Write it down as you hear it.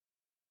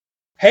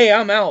Hey,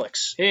 I'm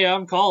Alex. Hey,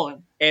 I'm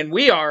Colin. And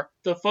we are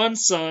The Fun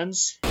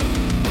Sons.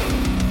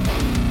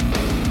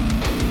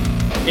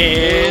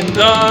 in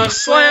the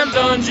Slam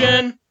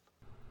Dungeon.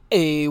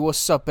 Hey,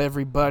 what's up,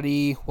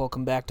 everybody?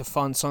 Welcome back to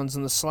Fun Sons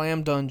in the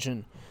Slam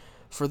Dungeon.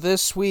 For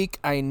this week,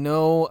 I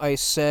know I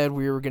said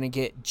we were going to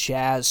get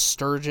Jazz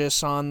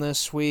Sturgis on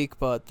this week,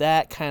 but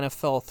that kind of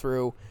fell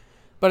through.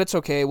 But it's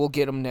okay, we'll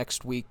get him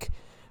next week.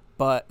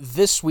 But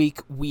this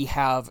week, we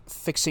have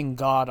Fixing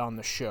God on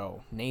the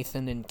show,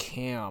 Nathan and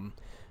Cam.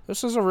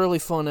 This was a really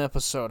fun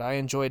episode. I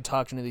enjoyed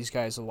talking to these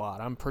guys a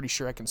lot. I'm pretty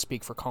sure I can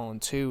speak for Colin,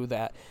 too,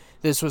 that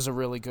this was a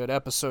really good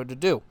episode to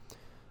do.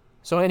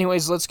 So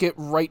anyways, let's get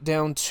right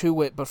down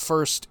to it, but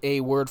first,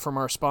 a word from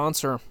our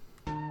sponsor.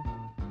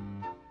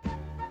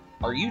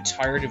 Are you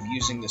tired of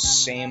using the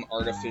same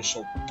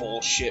artificial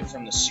bullshit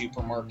from the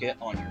supermarket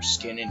on your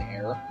skin and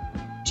hair?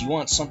 Do you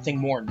want something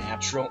more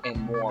natural and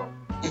more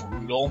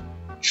brutal?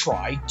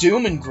 Try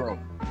Doom & Groom.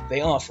 They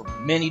offer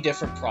many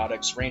different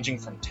products ranging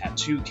from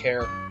tattoo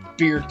care,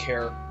 beard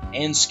care,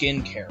 and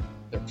skin care.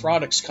 Their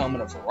products come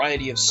in a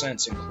variety of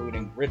scents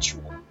including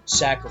ritual,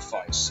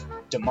 sacrifice,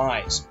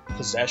 demise,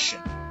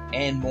 possession,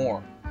 and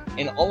more.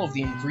 And all of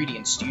the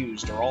ingredients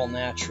used are all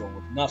natural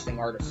with nothing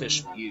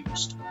artificial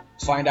used.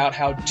 Find out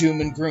how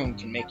Doom & Groom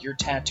can make your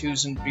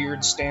tattoos and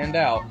beards stand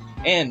out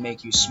and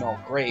make you smell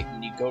great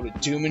when you go to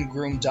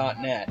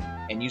doomandgroom.net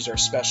and use our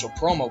special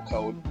promo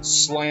code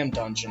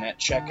SLAMDUNGEON at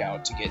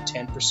checkout to get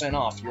 10%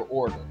 off your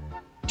order.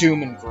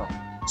 Doom & Groom.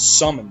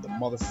 Summon the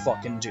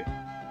motherfucking Doom.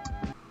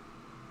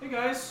 Hey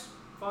guys,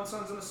 Fun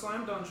Sons in the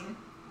Slam Dungeon.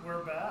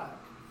 We're back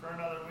for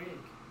another week.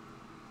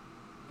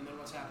 And then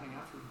what's happening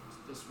after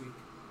this week?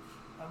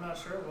 I'm not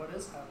sure what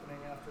is happening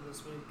after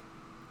this week.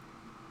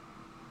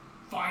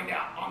 Find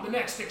out on the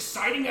next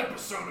exciting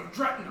episode of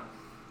Dretno.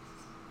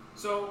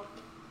 So,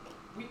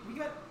 we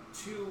got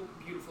two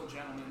beautiful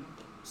gentlemen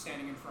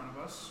standing in front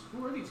of us.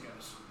 Who are these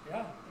guys?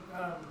 Yeah.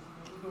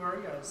 Who are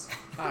you guys?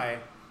 Hi,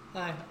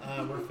 Hi,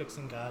 we're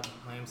Fixing God.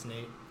 My name's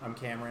Nate. I'm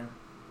Cameron.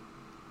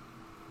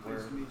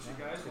 Pleased to meet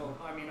you guys. Well,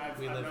 I mean, I've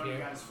live known here. you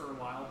guys for a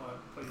while,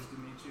 but pleased to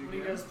meet you What do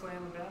you again. guys play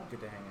in the band? Good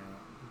to hang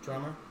out.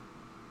 Drummer.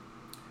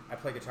 I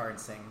play guitar and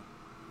sing.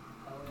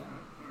 Oh, yeah.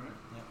 All right.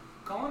 Yep.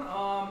 Colin,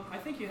 I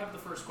think you have the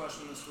first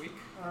question this week.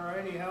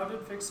 Alrighty, how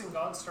did Fixing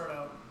God start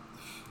out?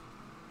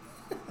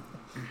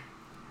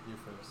 You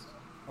first.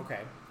 Okay,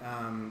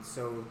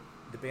 so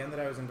the band that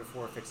I was in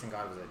before Fixing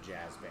God was a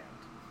jazz band.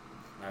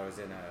 I was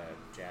in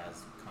a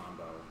jazz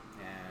combo,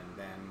 and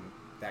then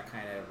that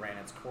kind of ran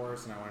its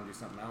course, and I wanted to do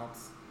something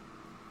else.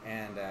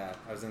 And I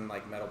was in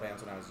like metal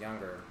bands when I was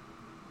younger,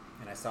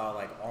 and I saw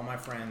like all my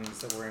friends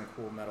that were in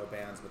cool metal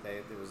bands, but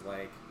there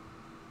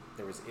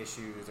was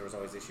issues. There was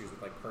always issues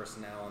with like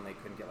personnel, and they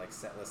couldn't get like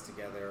set lists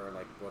together or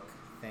like book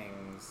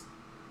things.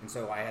 And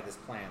so I had this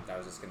plan that I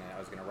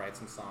was gonna write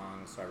some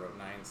songs. So I wrote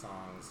 9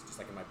 songs, just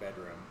like in my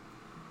bedroom.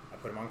 I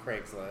put them on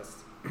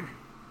Craigslist,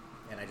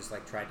 and I just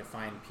like tried to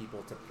find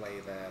people to play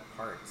the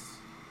parts.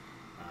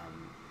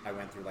 I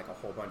went through like a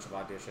whole bunch of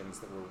auditions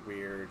that were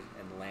weird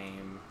and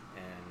lame,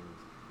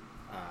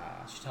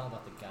 and You should tell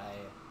about the guy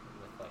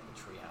with like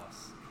the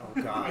treehouse.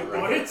 oh god,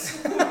 What? right?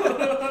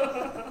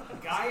 A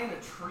guy in a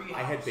treehouse.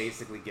 I had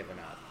basically given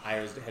up.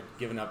 had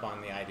given up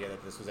on the idea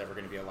that this was ever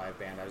going to be a live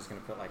band. I was going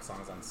to put like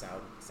songs on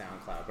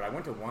SoundCloud. But I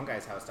went to one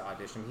guy's house to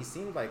audition. He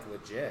seemed like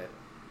legit.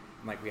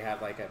 And, like we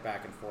had like a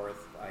back and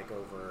forth like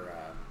over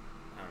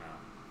I don't know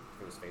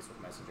if it was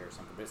Facebook Messenger or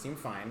something, but it seemed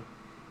fine.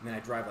 And then I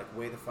drive like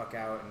way the fuck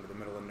out into the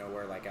middle of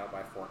nowhere, like out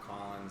by Fort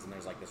Collins, and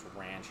there's like this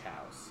ranch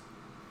house.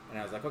 And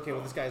I was like, okay,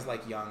 well this guy's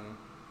like young.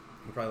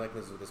 He probably like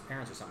lives with his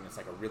parents or something. It's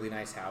like a really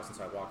nice house, and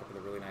so I walk up to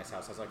the really nice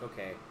house. I was like,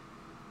 okay.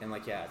 And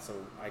like, yeah, so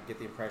I get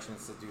the impression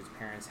it's the dude's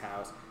parents'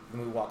 house.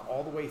 Then we walk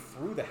all the way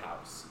through the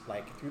house,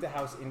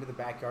 into the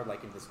backyard,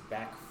 like in this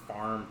back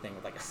farm thing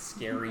with like a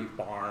scary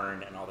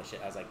barn and all the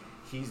shit. I was like,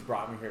 he's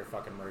brought me here to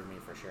fucking murder me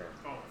for sure.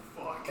 Oh,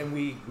 fuck. And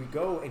we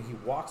go, and he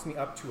walks me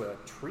up to a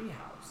tree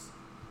house.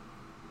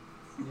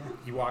 Yeah.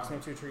 He walks me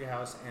up to a tree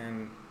house,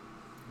 and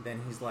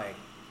then he's like,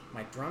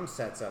 my drum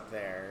set's up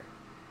there.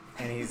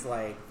 And he's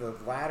like, the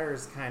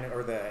ladder's kind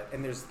of,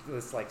 and there's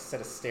this like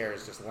set of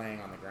stairs just laying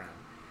on the ground.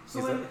 So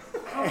He's then,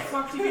 like, how the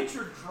fuck do you get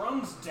your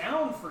drums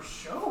down for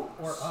show?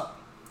 Or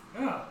up.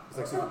 Yeah. He's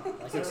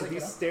like, so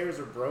these stairs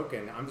are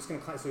broken. I'm just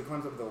gonna climb. So he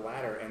climbs up the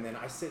ladder, and then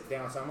I sit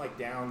down. So I'm like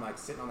down, like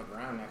sitting on the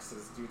ground next to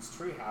this dude's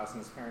treehouse in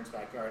his parents'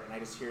 backyard, and I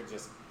just hear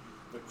just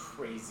the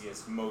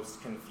craziest,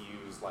 most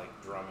confused like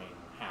drumming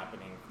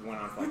happening. It went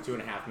on for like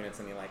 2.5 minutes,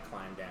 and he like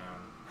climbed down.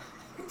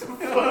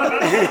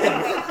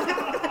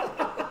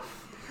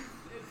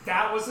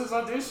 That was his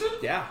audition?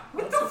 Yeah.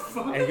 What the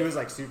fuck? And he was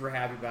like super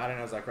happy about it, and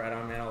I was like, right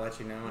on, man, I'll let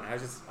you know. And I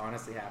was just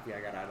honestly happy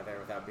I got out of there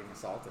without being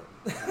assaulted.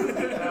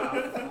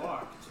 Yeah,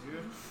 fuck,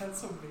 dude.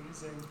 That's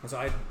amazing. So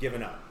I'd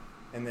given up.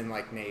 And then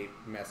like Nate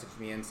messaged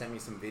me and sent me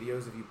some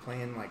videos of you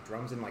playing like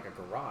drums in like a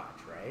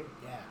garage, right?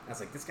 Yeah. I was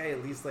like, this guy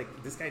at least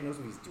like this guy knows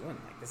what he's doing.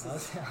 Like this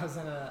is. I was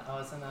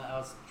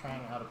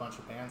trying out a bunch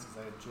of bands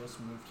because I had just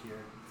moved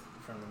here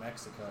from New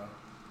Mexico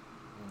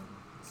and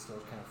still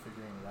kind of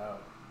figuring it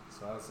out.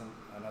 So I was in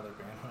another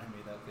band when I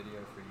made that video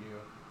for you.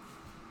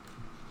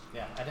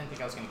 Yeah, I didn't think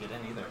I was gonna get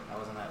in either. I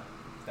wasn't that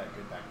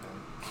good back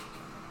then.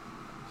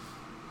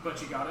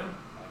 But you got in?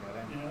 I got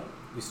in. Yeah.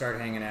 We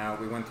started hanging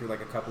out. We went through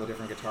like a couple of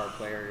different guitar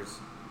players.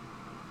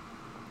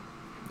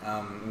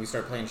 And we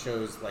started playing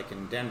shows like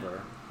in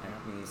Denver.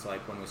 And it's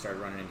like when we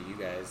started running into you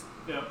guys.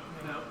 Yep.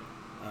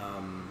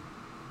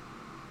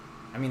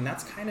 I mean,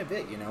 that's kind of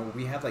it, you know.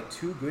 We had like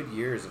 2 good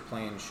years of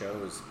playing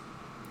shows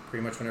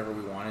pretty much whenever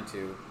we wanted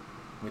to.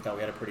 We thought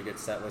we had a pretty good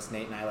set list.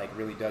 Nate and I like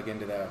really dug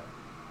into the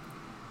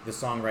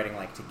songwriting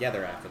like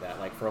together after that.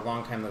 Like for a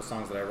long time, those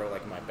songs that I wrote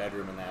like in my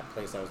bedroom in that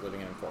place I was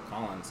living in Fort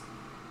Collins,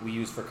 we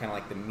used for kind of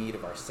like the meat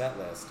of our set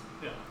list.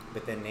 Yeah.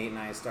 But then Nate and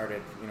I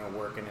started, you know,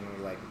 working, and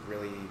we like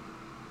really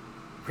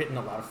written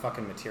a lot of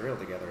fucking material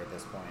together at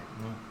this point.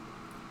 Yeah.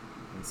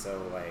 And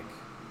so like,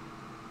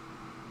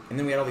 and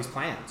then we had all these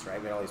plans,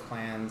 right? We had all these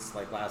plans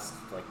like last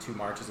 2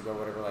 Marches ago,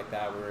 whatever like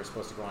that. We were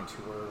supposed to go on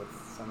tour with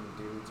some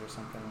dudes or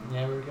something.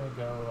 Yeah, we were gonna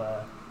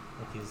go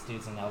with these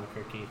dudes in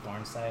Albuquerque,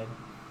 Thornside.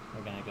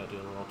 We're gonna go do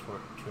a little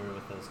tour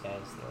with those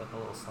guys. They're like a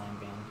little slam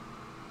band.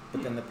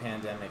 But then the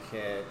pandemic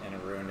hit and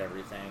it ruined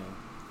everything.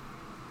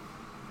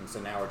 And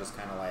so now we're just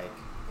kind of like,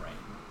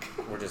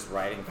 we're just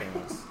writing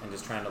things and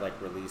just trying to like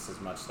release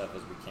as much stuff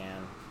as we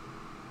can.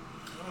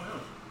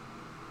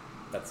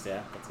 That's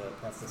it.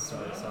 That's the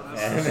story. So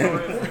That's the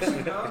story of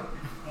Fixing God.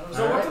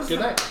 So All what right, does good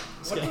the, night.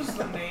 what does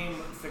the name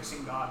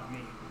Fixing God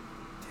mean?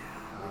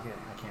 I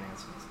can't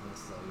answer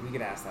this. We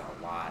get asked that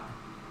a lot.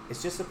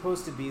 It's just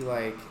supposed to be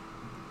like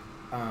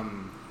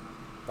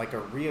a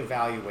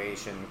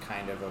reevaluation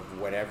kind of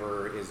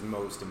whatever is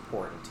most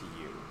important to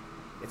you.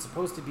 It's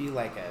supposed to be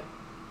like a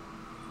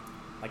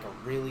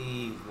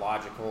really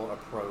logical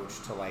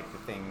approach to like the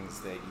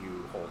things that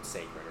you hold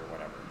sacred or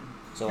whatever.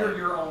 So You're like,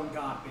 your own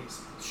God,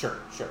 basically.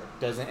 Sure.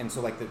 Doesn't, and so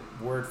like the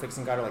word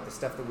fixing God or like the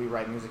stuff that we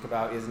write music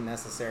about isn't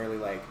necessarily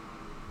like,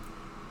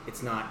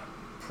 it's not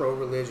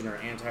pro-religion or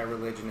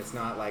anti-religion. It's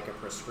not like a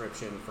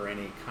prescription for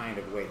any kind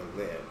of way to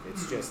live.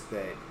 It's just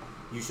that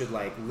you should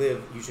like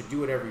live, you should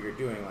do whatever you're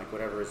doing, like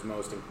whatever is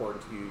most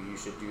important to you, you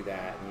should do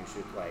that, and you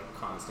should like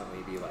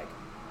constantly be like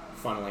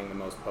funneling the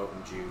most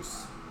potent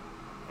juice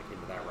like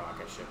into that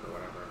rocket ship or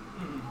whatever.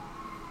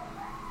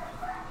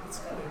 That's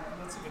good.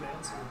 That's a good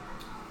answer.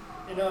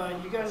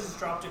 And you guys just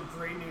dropped a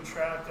great new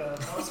track.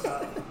 Tell us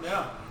about it.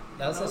 Yeah.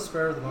 That was a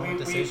spur of the moment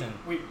decision.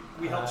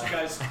 We helped you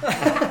guys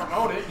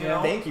promote it. You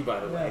know. Thank you, by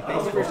the way. Yeah,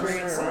 Thanks that for was a great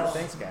sure. song.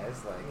 Thanks,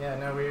 guys. Like, Yeah,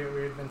 no,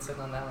 we'd been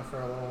sitting on that one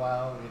for a little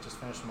while. We just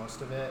finished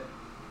most of it,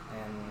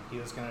 and he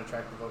was gonna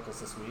track the vocals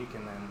this week,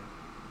 and then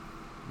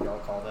y'all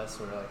called us.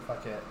 We were like,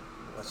 "Fuck it,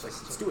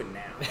 let's do it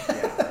now."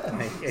 Yeah.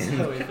 Like,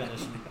 So we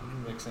finished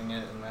mixing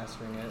it and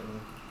mastering it, and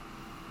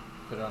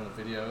put it on the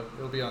video.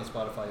 It'll be on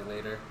Spotify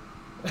later.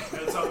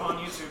 It's up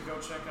on YouTube. Go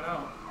check it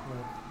out.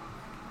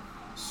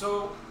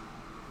 So,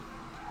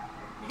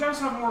 you guys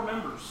have more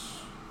members.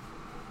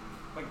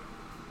 Like,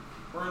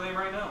 where are they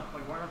right now?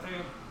 Like, why aren't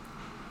they?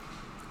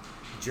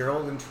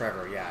 Gerald and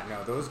Trevor, yeah,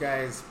 no, those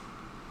guys,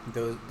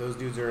 those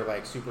dudes are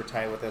like super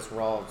tight with us.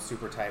 We're all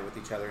super tight with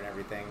each other and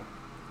everything.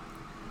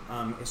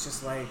 It's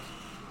just like,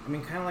 I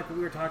mean, kind of like what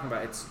we were talking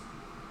about. It's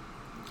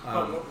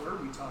What were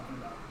we talking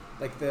about?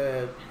 like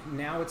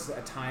now it's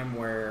a time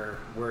where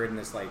we're in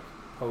this like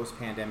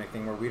post-pandemic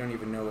thing where we don't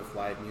even know if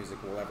live music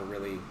will ever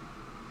really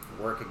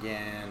work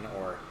again,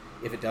 or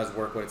if it does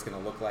work, what it's going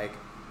to look like.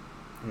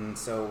 And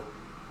so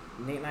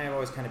Nate and I have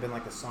always kind of been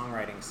like the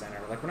songwriting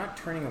center. Like, we're not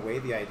turning away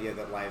the idea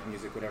that live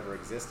music would ever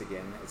exist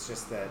again. It's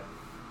just that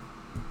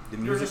the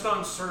You're music, just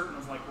uncertain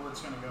of like where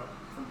it's going to go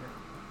from here.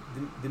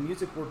 the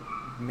music we're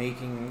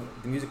making,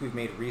 the music we've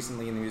made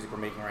recently, and the music we're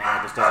making right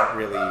now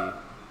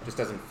just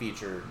doesn't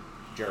feature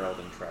Gerald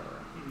and Trevor.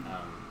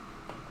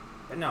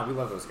 But no, we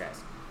love those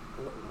guys.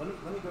 Let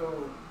me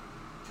go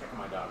check on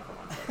my dog for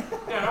 1 second.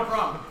 Yeah, no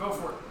problem. Go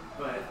for it.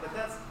 But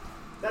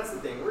that's the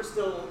thing. We're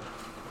still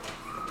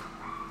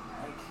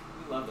like,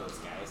 we love those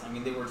guys. I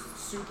mean, they were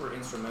super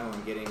instrumental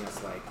in getting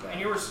us like that.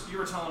 And you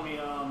were telling me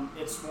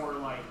it's more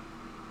like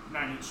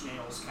 9 Inch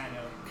Nails kind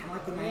of.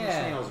 Like the Nine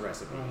Inch Nails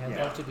recipe. I'd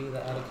love to be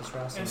the Atticus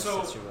Ross in And this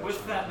so, situation.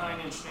 with that 9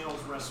 Inch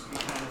Nails recipe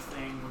kind of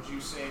thing, would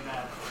you say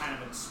that kind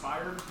of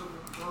inspired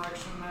the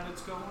direction that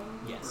it's going?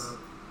 Yes. Or?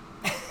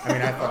 I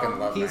mean, I fucking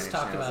love He's Nine Inch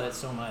talked Nails. about it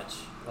so much.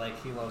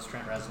 Like, he loves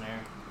Trent Reznor.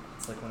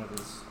 It's like one of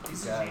his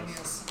He's guys. a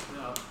genius.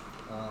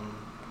 Yeah.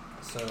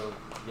 So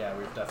yeah,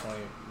 we've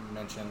definitely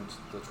mentioned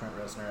the Trent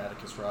Reznor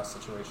Atticus Ross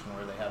situation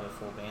where they have a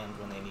full band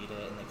when they need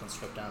it, and they can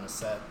strip down a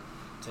set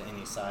to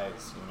any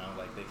size. You know,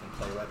 like they can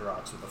play Red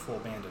Rocks with a full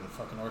band and a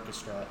fucking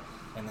orchestra,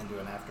 and then do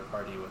an after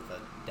party with a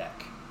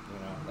deck. You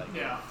know, like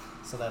Yeah.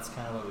 So that's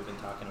kind of what we've been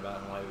talking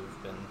about, and why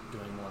we've been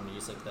doing more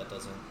music that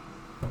doesn't,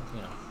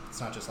 you know, it's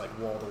not just like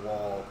wall to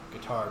wall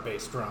guitar,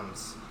 bass,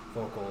 drums,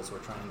 vocals. We're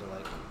trying to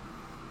like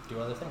do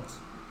other things.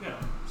 Yeah.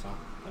 So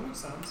That makes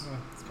sense. yeah,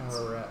 that's kind of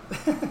where we're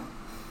at.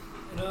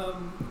 And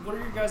what are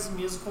your guys'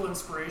 musical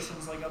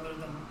inspirations, like other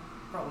than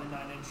probably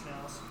 9 Inch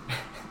Nails?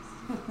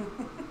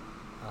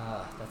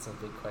 That's a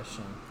big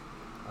question.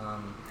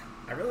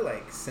 I really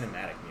like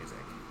cinematic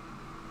music.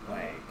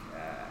 like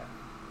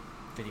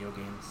Video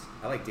games.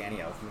 I like Danny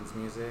Elfman's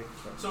music.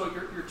 So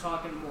you're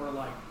talking more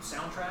like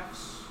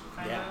soundtracks,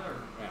 kind of? Yeah. Or?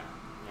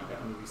 Yeah, Okay.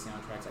 movie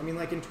soundtracks. I mean,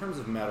 like in terms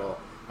of metal,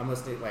 I'm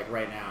listening like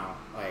right now.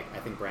 Like I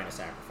think Brand of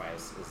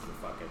Sacrifice is the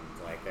fucking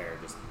like they're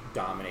just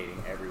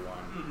dominating everyone.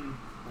 Mm-hmm.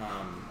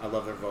 I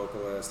love their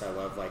vocalist. I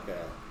love like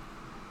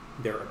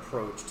their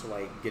approach to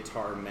like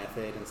guitar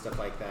method and stuff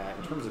like that.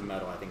 In terms of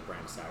metal, I think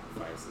Brand of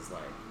Sacrifice is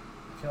like.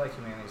 I feel like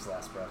Humanity's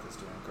Last Breath is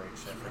doing great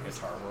shit for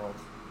Guitar World.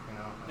 You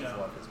know, I just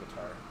Yeah. love his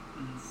guitar.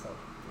 Mm-hmm. It's so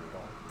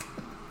brutal,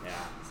 Yeah.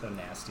 so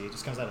nasty. It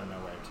just comes out of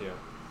nowhere too.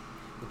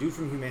 The dude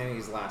from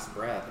Humanity's Last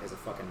Breath is a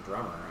fucking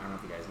drummer. I don't know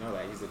if you guys know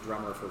that. He's the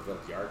drummer for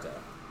Viltjarta.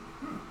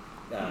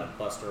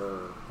 Buster.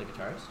 The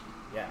guitarist?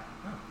 Yeah.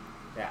 Oh,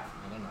 Yeah.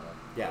 I didn't know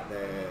that.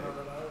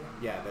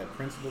 Yeah, the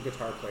principal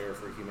guitar player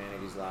for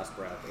Humanity's Last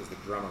Breath is the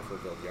drummer for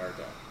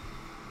Viltjarta.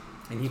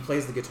 And he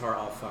plays the guitar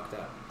all fucked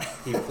up.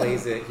 He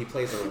plays a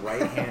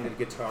right-handed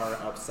guitar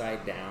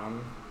upside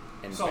down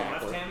and So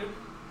backward. left-handed?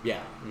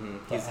 Yeah. Mm-hmm.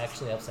 But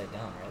actually upside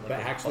down, right? Like But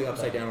a- actually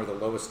upside down where the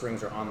lowest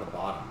strings are on the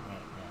bottom. Right,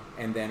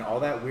 yeah. And then all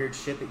that weird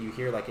shit that you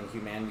hear like in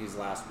Humanity's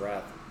Last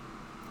Breath,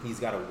 he's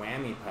got a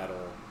whammy pedal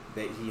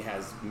that he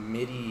has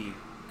MIDI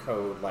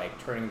code, like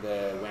turning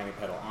the whammy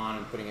pedal on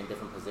and putting in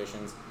different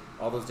positions.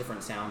 All those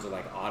different sounds are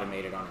like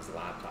automated on his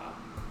laptop.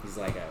 He's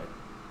like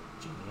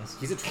Genius.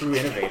 he's a true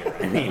innovator.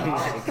 I mean,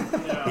 like,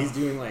 Yeah. he's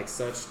doing like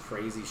such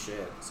crazy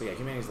shit. So yeah,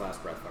 Humanity's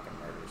Last Breath fucking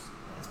murders.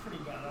 That's pretty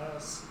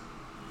badass.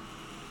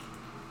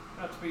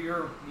 That to be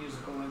your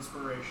musical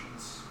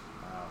inspirations.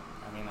 Wow.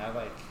 I mean, I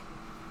like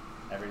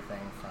everything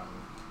from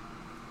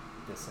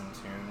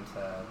Disentune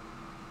to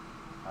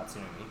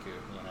Hatsune Miku,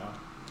 you know?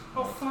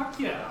 Oh, Like- fuck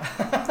yeah.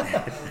 Fuck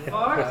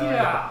I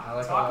yeah.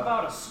 like Talk all-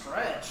 about a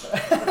stretch.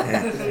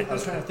 I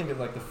was trying to think of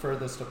like the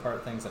furthest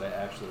apart things that I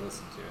actually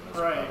listen to. And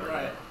those are Right, probably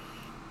right. it.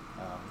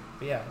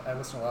 But yeah, I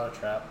listen to a lot of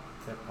trap,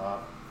 hip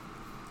hop,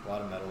 a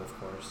lot of metal, of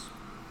course.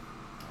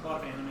 A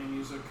lot of anime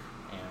music.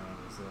 Anime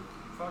music.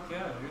 Fuck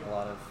yeah, dude. A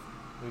lot of.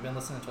 We've been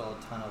listening to a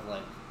ton of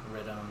like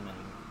rhythm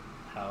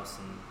and house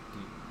and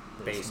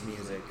deep Bass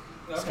music.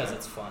 just because Okay.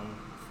 it's fun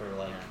for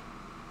like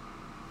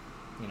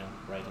Yeah. you know,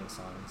 writing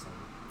songs and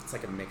It's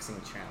like a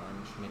mixing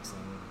challenge. mixing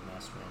and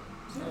mastering.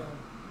 Yeah.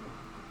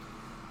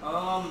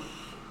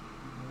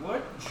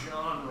 What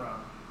genre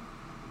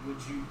would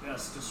you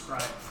best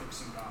describe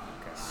Fixing God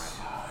as?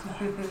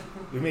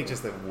 We make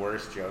just the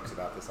worst jokes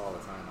about this all the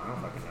time. I don't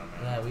fucking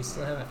know, man. Yeah, we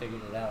still haven't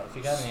figured it out. If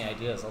you got any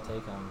ideas, I'll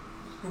take them.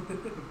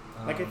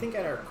 Like I think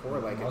at our core,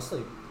 like it's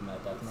mostly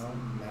death metal,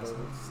 metal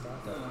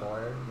stuff. The Yeah.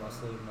 core,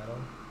 mostly metal.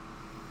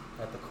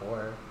 At the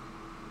core,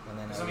 and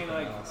then 'Cause I mean,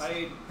 everything like, else.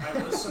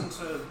 I listened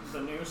to the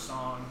new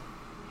song,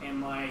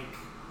 and like,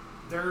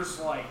 there's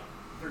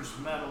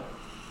metal,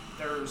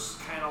 there's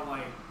kind of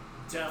like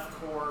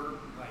deathcore,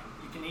 like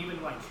you can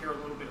even like hear a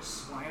little bit of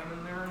slam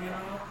in there, you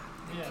know.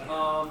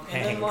 Yeah.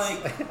 And then Thanks.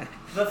 like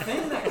the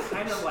thing that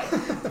kind of like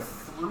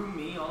threw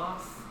me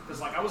off, because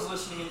like I was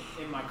listening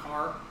in my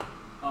car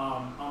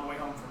on the way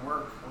home from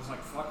work. I was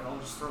like, fuck it, I'll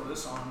just throw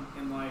this on.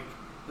 And like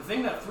the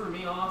thing that threw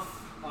me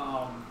off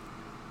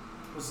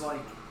was like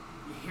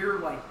you hear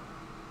like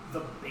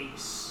the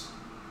bass,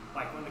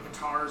 like when the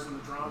guitars and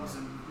the drums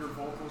and your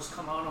vocals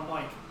come on. I'm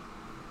like,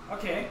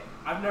 okay,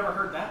 I've never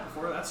heard that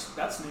before.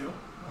 That's new.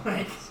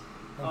 Like,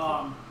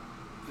 so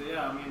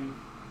yeah, I mean,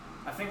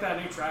 I think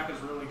that new track is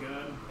really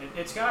good.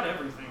 It's got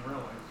everything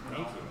really. Thank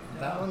you, man.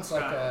 That one's It's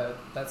like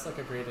got- that's like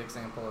a great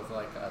example of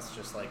like us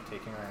just like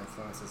taking our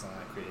influences and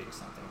like creating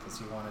something, because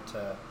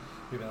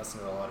we've been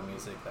listening to a lot of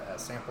music that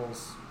has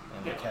samples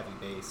and like Yeah. heavy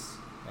bass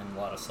and a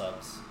lot of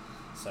subs.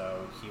 So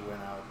he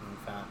went out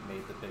and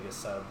made the biggest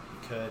sub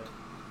he could,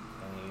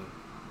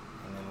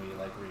 and then we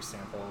like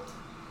resampled.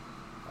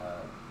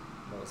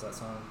 What was that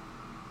song?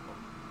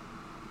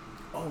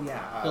 Oh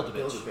yeah, Build a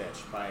Build Bitch. a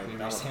Bitch by We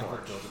Bella resampled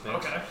Porch. Build a Bitch.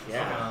 Okay.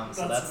 Yeah.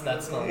 So That's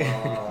that's the amazing.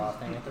 la la la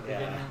thing at the Yeah.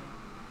 beginning.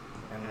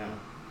 And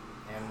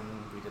Yeah. and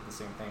we did the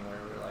same thing where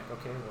we were like,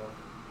 okay, well,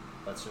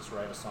 let's just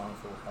write a song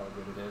for how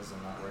good it is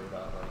and not worry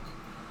about like.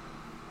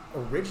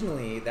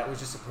 Originally, that was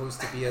just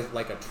supposed to be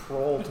like a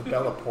troll to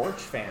Bella Porch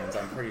fans.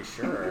 I'm pretty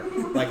sure.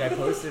 Like I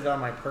posted it on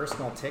my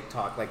personal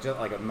TikTok, like just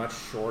like a much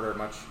shorter,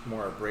 much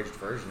more abridged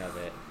version of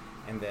it,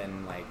 and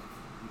then like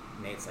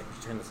Nate's like, we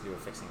should turn this into a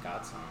Fixing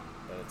God song.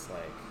 But it's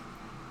like,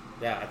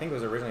 yeah, I think it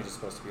was originally just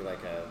supposed to be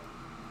like a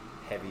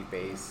heavy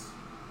bass.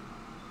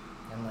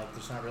 And like,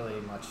 there's not really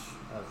much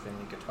of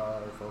any guitar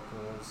or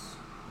vocals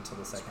until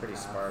the It's second pretty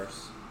half.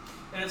 sparse.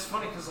 And it's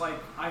funny because like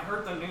I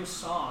heard the new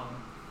song,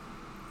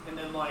 and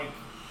then like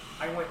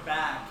I went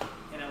back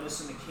and I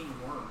listened to King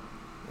Worm.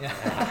 Yeah.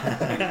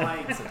 And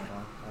like That's a good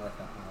one. I like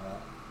that one a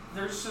lot.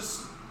 there's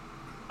just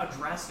a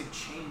drastic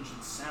change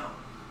in sound.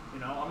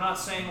 You know, I'm not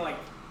saying like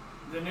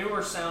the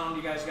newer sound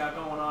you guys got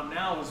going on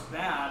now is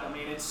bad. I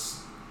mean,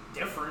 it's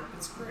different.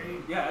 It's great.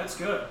 Yeah, it's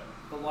good.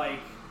 But like,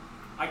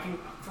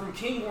 from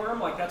King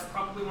Worm, like that's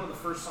probably one of the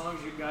first songs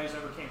you guys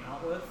ever came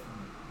out with.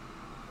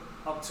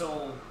 Up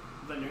till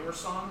the newer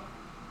song.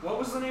 What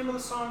was the name of the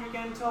song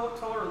again? Tell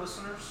our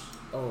listeners.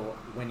 Oh,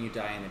 When You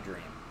Die in a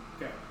Dream.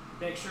 Okay.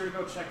 make sure to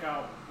go check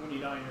out When You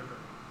Die in Your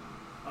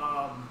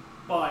Grave.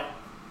 But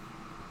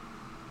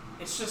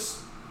it's just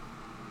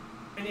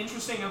an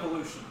interesting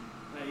evolution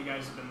that you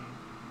guys have been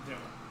doing.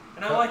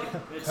 And I like it.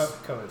 It's,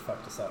 COVID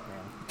fucked us up, man.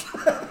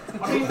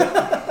 I mean,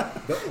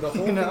 The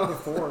whole thing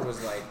before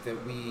was like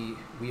that we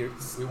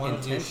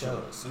wanted to do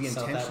shows. We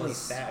So that intentionally was-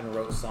 sat and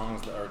wrote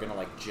songs that are gonna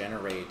like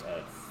generate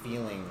a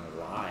feeling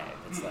live.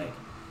 It's like,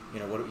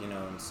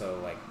 and so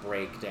like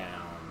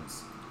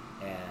breakdowns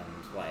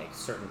and like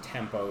certain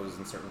tempos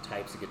and certain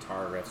types of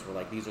guitar riffs were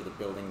like these are the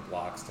building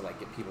blocks to like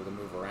get people to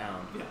move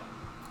around. yeah.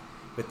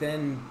 But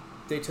then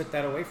they took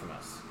that away from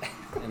us,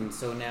 and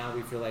so now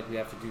we feel like we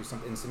have to do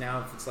something. And so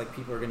now it's like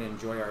people are gonna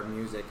enjoy our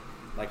music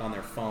like on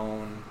their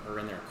phone or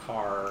in their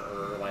car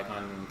or like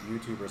on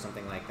YouTube or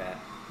something like that.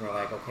 We're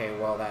like, okay,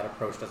 well that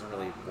approach doesn't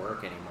really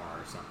work anymore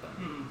or something.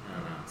 I don't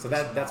know. So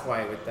that's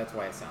why it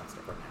sounds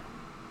different now.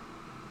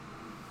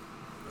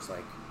 It's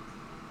like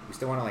we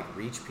still want to like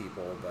reach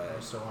people, but I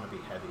still want to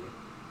be heavy.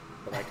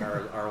 but like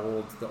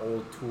the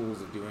old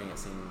tools of doing it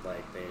seemed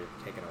like they're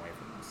taken away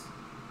from us.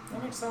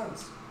 That makes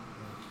sense.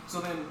 So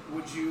then,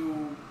 would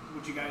you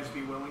guys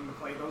be willing to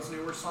play those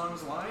newer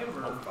songs live,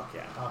 or Oh fuck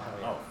yeah! Oh, hell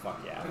yeah. Oh fuck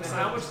yeah! and then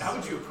how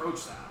would you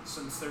approach that?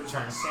 Since there's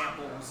like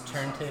samples, and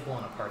Turntable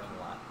in a parking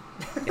lot.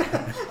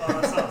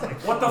 Oh, that sounds like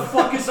What the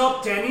fuck is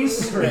up,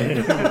 Denny's?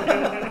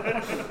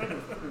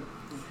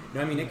 No,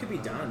 I mean it could be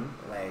done.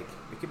 Like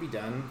it could be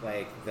done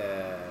like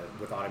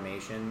with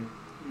automation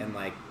and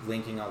like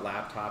linking a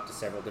laptop to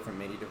several different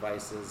MIDI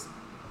devices.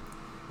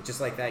 Just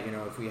like that,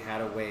 if we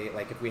had a way,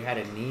 like if we had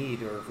a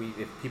need, or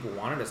if people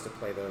wanted us to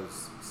play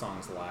those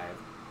songs live,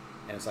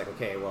 and it's like,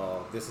 okay,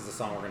 well, this is the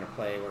song we're gonna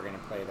play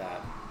that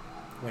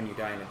When You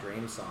Die in a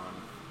Dream song.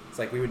 It's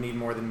like we would need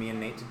more than me and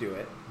Nate to do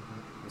it,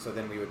 and so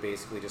then we would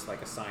basically just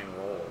like assign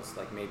roles.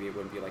 Like maybe it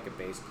wouldn't be like a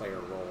bass player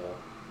role,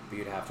 but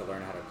you'd have to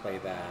learn how to play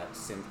that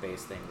synth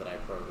bass thing that I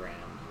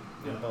programmed,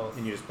 Yeah.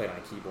 and you just play it on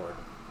a keyboard.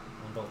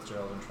 And both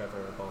Gerald and Trevor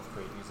are both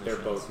great musicians.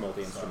 They're both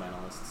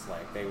multi-instrumentalists.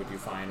 Like they would do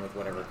fine with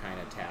whatever kind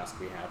of task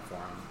we had for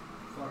them.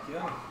 Fuck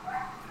yeah.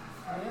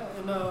 Yeah,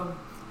 and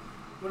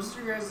what is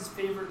your guys'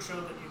 favorite show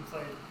that you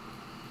played?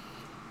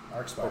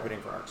 Arcspire.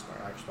 Opening for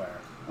Arcspire. Arcspire.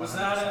 Was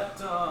that at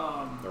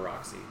The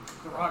Roxy.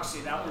 the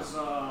Roxy? That was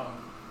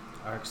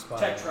Arcspire.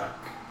 Tech Trek.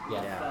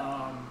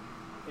 Yeah.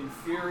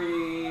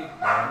 Infuri,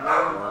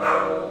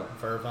 Wormhole.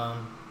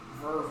 Verbum.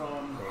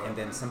 Vervum. And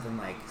then something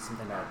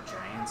about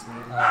giants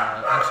maybe?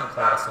 Ancient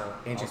Colossal.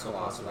 Ancient Also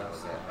Colossal, that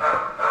was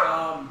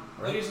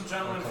it. Ladies and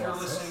gentlemen, if you're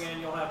Colossus. listening in,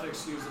 you'll have to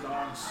excuse the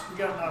dogs. We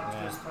got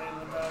knocked loose playing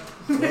the dog.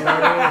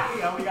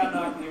 Yeah, we got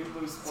knocked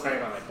loose. Sorry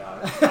about my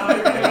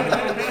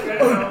dog.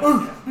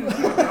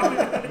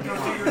 Go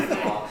do your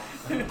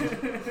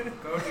thing.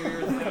 Go do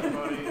your thing,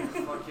 buddy.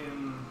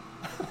 Fucking.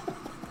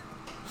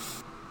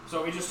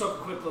 So we just took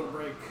a quick little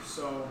break,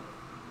 so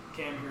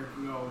Cam here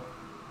can go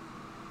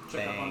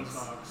check up on his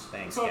dogs.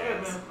 Thanks, It's all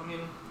good, guys. man. I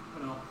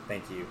mean,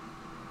 Thank you.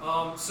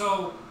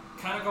 So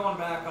kind of going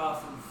back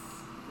off of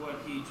what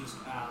he just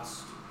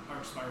asked,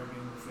 Arcspire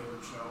being your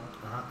favorite show.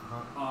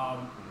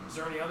 Is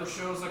there any other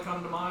shows that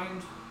come to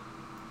mind?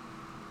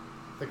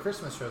 The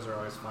Christmas shows are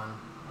always fun.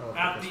 I love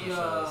At the the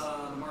Christmas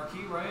shows. the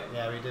Marquee, right?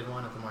 Yeah, we did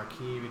one at the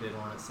Marquee. We did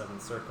one at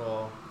Seventh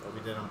Circle. We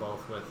did them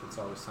both with It's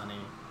Always Sunny.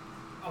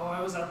 Oh,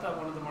 I was at that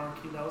one of the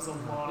marquee. That was a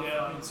lot of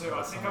Yeah, fun. me too.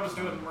 I think I was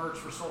doing merch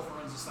for Soul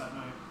Forensics that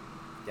night.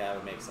 Yeah, it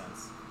would make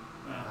sense.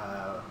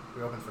 Yeah.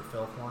 We opened for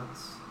Filth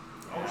once.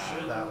 Oh, Yeah,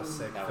 shit. That was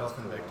sick. That Filth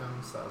was and cool.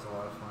 Victims. That was a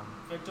lot of fun.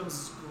 Victims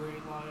is great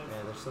live.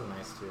 Yeah, they're so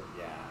nice too.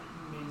 Yeah.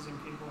 Amazing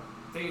people.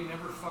 They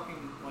never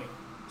fucking like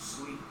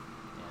sleep.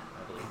 Yeah,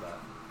 I believe that.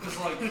 Cause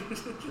like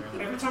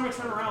every time I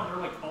turn around,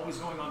 they're like always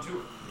going on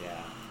tour. Yeah.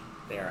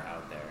 They are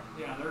out there.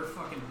 Yeah, they're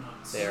fucking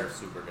nuts. They are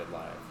super good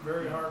live.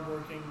 Very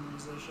hardworking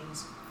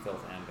musicians.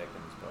 Filth and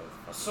Victims both.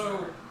 Fucking So,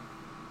 hard.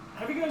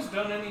 have you guys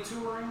done any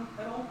touring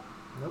at all?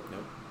 Nope.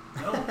 Nope.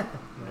 No.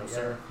 No,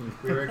 sir.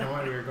 We were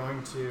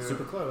going to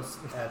Super close.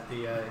 at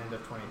the end of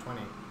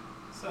 2020.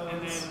 So And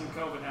it's- then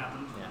COVID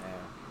happened. Yeah.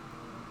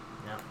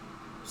 Yeah.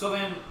 So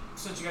then,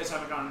 since you guys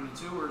haven't gone on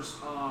any tours,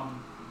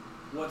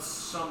 what's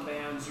some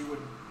bands you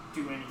would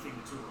do anything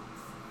to tour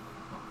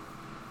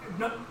with?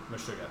 No,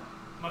 Meshuggah.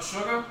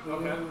 Meshuggah?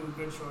 Okay. Ooh,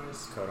 good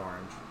choice. Code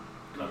Orange.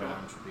 Code Okay.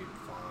 Orange would be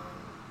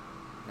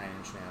fun. 9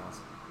 Inch Nails.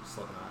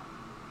 Slipknot.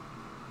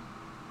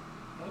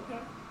 Okay.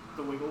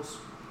 The Wiggles.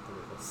 The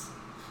Wiggles.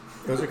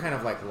 Those are kind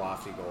of like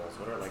lofty goals.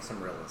 What are like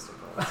some realistic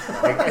goals?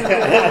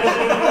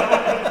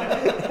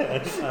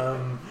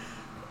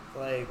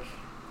 Like,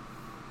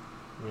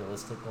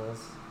 Realistic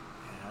goals.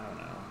 I don't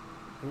know.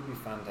 It would be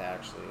fun to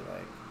actually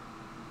like.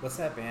 What's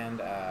that band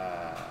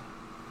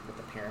with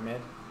the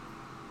pyramid?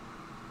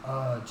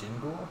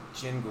 Jingle.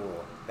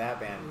 Jingool. That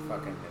band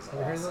fucking is Have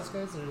you heard of those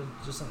awesome.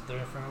 guys?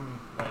 They're from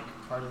like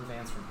part of the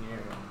band's from here.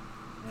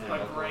 Yeah. Like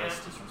local Grant?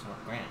 list is from somewhere.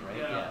 Grant, right?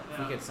 Yeah. If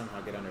we could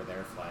somehow get under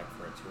their flag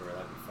for a tour,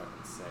 that'd be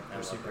fucking sick. I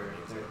They're love super. their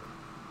music.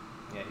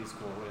 Yeah, he's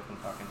cool. We've been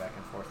talking back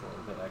and forth a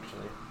little bit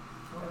actually.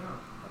 Oh, yeah.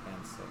 That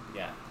band's sick.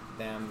 Yeah,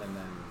 them and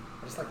then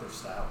I just like their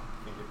style. I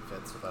think it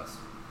fits with us.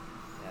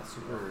 Yeah,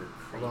 super a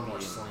creepy little more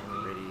and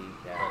slammy, gritty.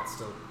 but Yeah.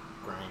 still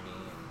grimy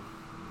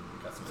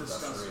and got some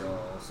Disgusting.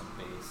 industrial, some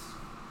bass.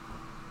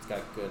 It's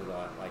got good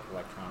like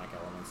electronic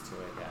elements to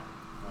it. Yeah,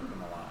 I like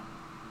them a lot.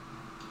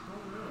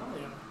 Oh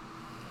yeah.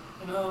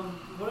 And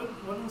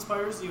what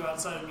inspires you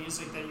outside of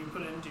music that you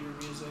put into your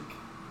music?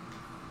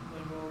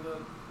 Like a little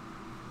bit.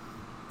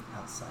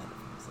 Outside of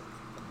music,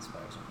 that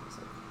inspires my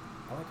music.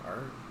 I like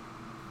art.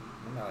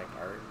 I like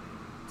art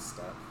and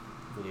stuff.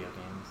 Video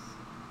games.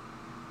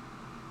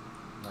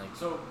 Like,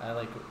 So- I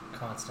like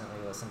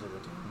constantly listen to the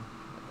Doom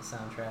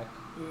soundtrack.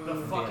 The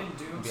Ooh, fucking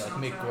Doom And be like,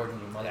 soundtrack. Mick Gordon,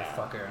 you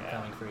motherfucker, I'm yeah.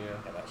 coming for you.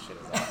 Yeah, that shit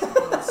is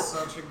awesome. That's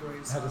such a great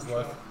I soundtrack. just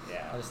love,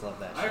 Yeah. I just love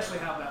that. I shit. actually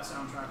have that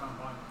soundtrack on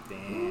vinyl.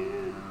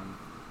 Damn.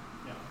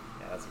 Yeah.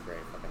 Yeah, that's a great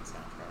fucking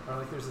soundtrack. Or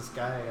like, there's this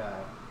guy.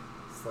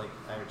 It's like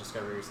I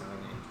discovered recently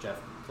named Jeff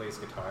plays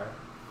guitar,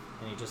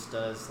 and he just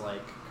does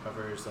like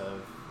covers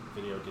of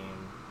video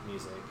game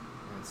music,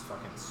 and it's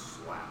fucking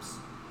slaps.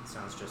 It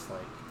sounds just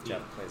like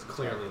Jeff he plays guitar.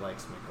 clearly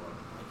likes Mick Gordon.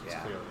 Like he's Yeah.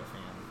 clearly a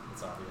fan.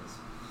 It's obvious.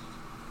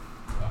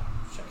 Well,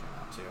 check him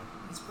out too.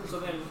 That's pretty So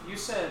cool. then you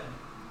said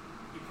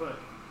you put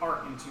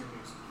art into your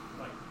music.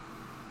 Like,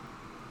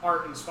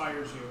 art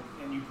inspires you,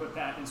 and you put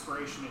that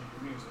inspiration in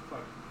your music.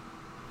 Like,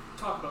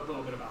 talk about a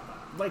little bit about that.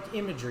 Like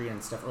imagery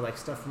and stuff, or like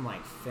stuff from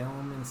like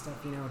film and stuff,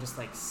 you know, just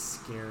like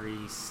scary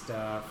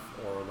stuff,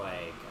 or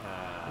like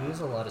We use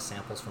a lot of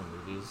samples from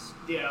movies.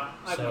 Yeah,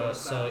 I've So,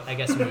 noticed so that. I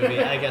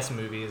guess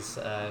movies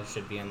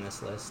should be in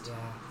this list yeah.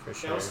 for Yeah,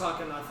 sure. I was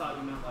talking. I thought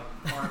you meant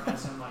like art,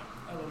 as in like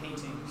I love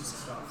paintings and movies.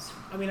 stuff.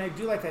 I mean, I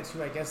do like that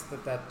too. I guess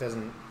that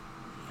doesn't.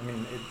 I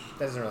mean, it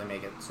doesn't really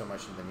make it so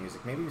much into the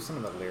music. Maybe some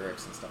of the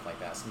lyrics and stuff like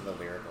that. Some of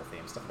the lyrical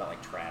themes, stuff about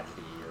like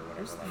tragedy or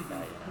whatever like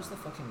that. You know. Who's the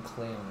fucking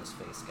clay on his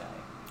face guy?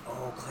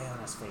 Oh, Clay on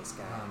his face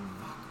guy. Um,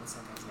 Fuck, what's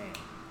that guy's name?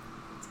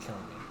 It's killing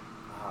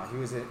me. He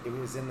was. It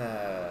was in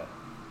the.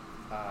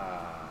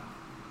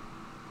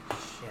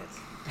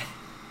 Shit.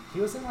 He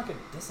was in like a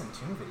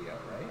Disentomb video,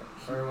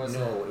 right? Or was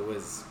no, it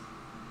was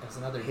it was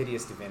another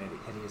Hideous Divinity.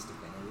 Hideous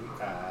Divinity.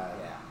 Yeah.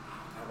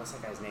 God, what's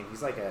that guy's name?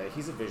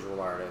 He's a visual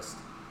artist,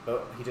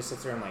 but he just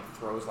sits there and like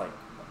throws like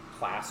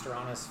plaster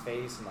on his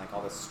face and like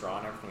all this straw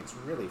and everything. It's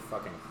really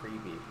fucking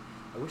creepy.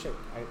 I wish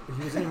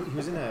he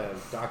was in a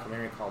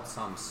documentary called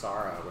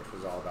Samsara, which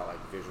was all about like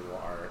visual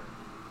art.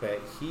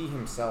 But he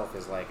himself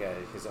is like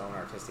his own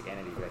artistic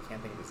entity, but I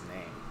can't think of his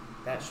name.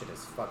 That shit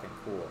is fucking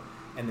cool.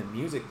 And the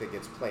music that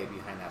gets played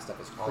behind that stuff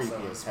is creepy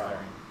Also as hell.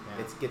 inspiring,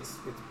 yeah. It's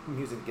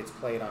music that gets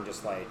played on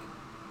just like,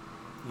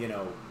 you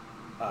know,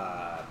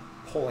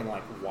 pulling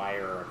like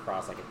wire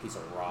across like a piece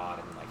of rod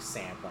and like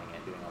sampling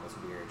it, doing all this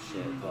weird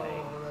shit, like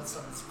Oh, that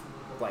sounds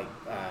cool. like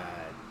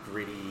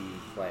gritty,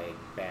 like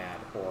bad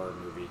horror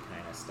movie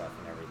kind of stuff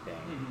and everything.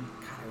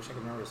 Mhm. God, I wish I could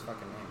remember his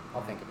fucking name.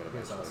 I'll think of it He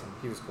was eventually. awesome.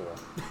 He was cool.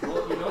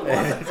 Well, you know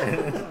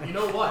what? You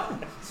know what?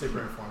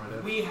 Super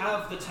informative. We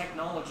have the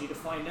technology to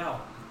find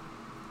out.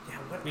 Yeah,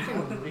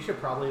 what? We should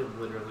probably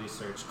literally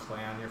search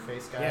clay on your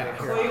face guy. Yeah, Here,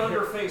 Clay here-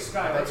 under face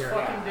guy. I bet Let's you're-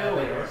 fucking yeah, I do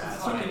bet it. you're Let's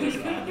asking fucking me.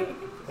 do it.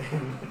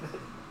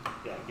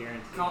 Yeah,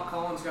 guaranteed.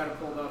 Colin's got it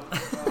pulled up.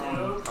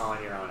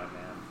 Colin, you're on it,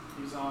 man.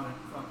 He's on it.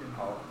 Fucking.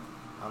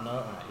 I'll know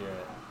it when I hear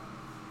it.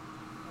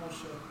 Oh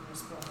shit, I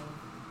spelled him.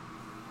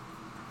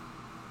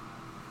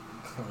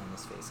 Clay on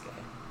his face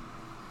guy.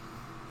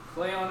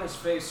 Clay on his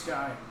face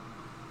guy.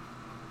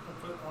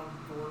 I put on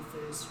gore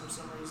face for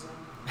some reason.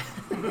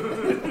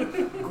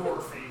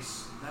 Gore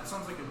face. That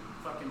sounds like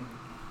a fucking.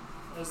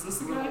 Is this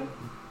the guy?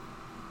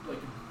 Like.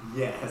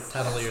 Yes.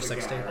 Title of your that's the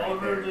sex guy tape? right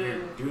Over there. the-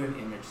 Here, do an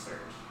image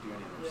search. Do an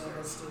image Yeah,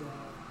 let's search. do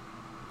that.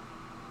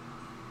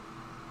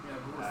 Yeah,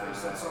 gore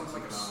face. That sounds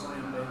like a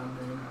slam band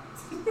name.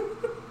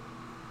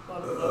 A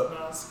lot of blood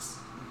masks.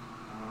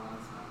 Oh,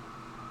 that's not.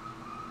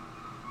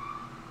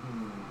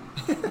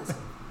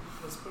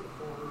 Let's put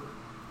horror.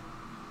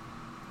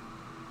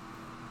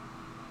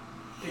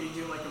 Can you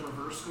do like a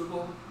reverse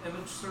Google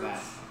image search?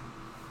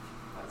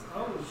 That's a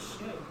Oh good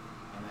shit.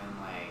 And then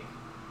like,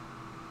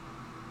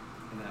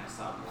 and then I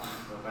saw more.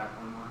 Go back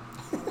one more.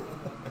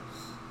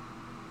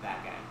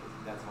 That guy.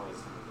 That's always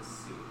him with the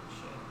suit and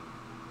shit.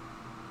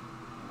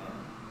 And then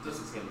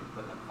just is gonna be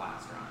putting a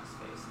plaster on his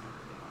face and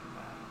everything like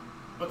that.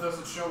 But does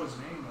it show his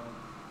name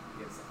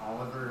though? It's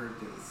Oliver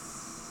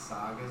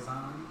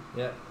Desagazan.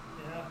 Yep.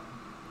 Yeah.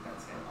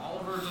 That's him.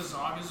 Oliver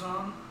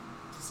Desagazon?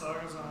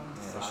 Desagazon.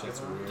 Yeah, that shit's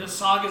weird.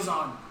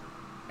 Desagazon.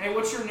 Hey,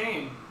 what's your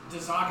name?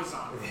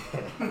 Desagazon.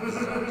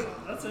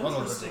 That's One of the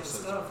interesting dicks is-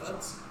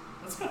 stuff.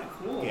 That's kind of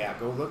cool. Yeah,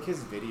 go look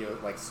his video.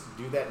 Like,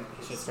 do that.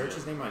 Should Search see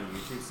his name on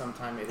YouTube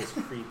sometime. It is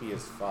creepy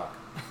as fuck.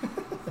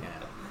 Yeah,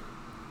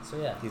 So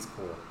yeah, he's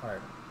cool.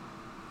 art.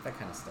 That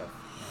kind of stuff.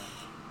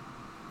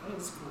 That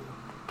is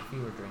cool.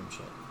 Fever dream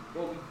shit.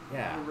 Well,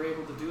 Yeah. we were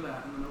able to do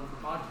that in the middle of the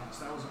podcast.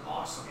 That was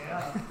awesome.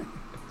 Yeah.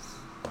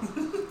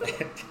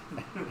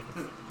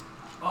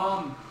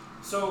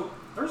 So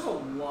there's a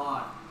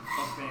lot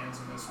of bands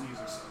in this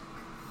music scene.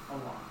 A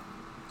lot.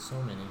 So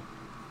many.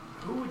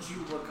 Who would you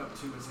look up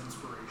to as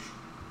inspiration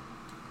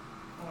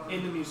Or,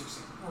 in the music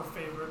scene? or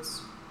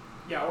favorites.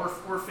 Yeah,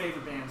 or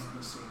favorite bands in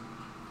the scene.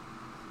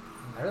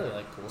 I really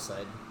like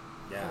Poolside.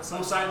 Yeah.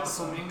 Poolside at the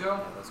Flamingo.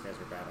 Yeah, those guys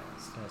are badass.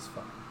 These guys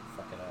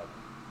fuck it up.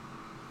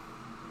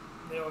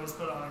 They always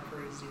put on a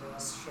crazy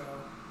ass show.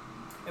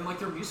 And like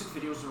their music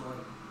videos are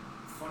like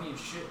funny as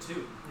shit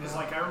too. Because Yeah.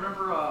 like I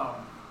remember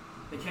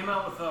they came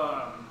out with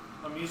a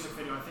music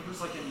video. I think it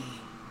was like in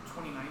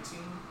 2019.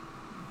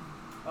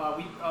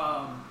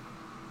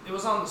 It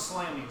was on the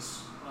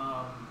Slammies.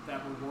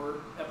 That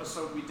reward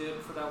episode we did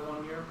for that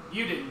 1 year.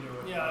 You didn't do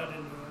it. Yeah, I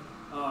didn't do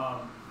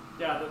it.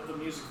 Yeah, the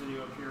music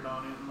video appeared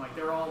on it, and like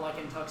they're all like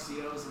in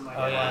tuxedos and like.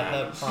 Oh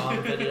yeah, the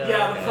prom video.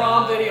 Yeah, the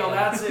prom video.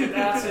 That's it.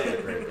 That's That's a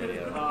it. great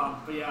video.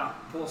 But yeah,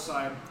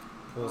 Poolside.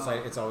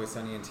 Poolside, It's Always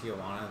Sunny in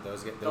Tijuana.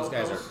 Those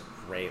guys are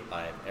great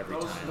live every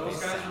those- time. those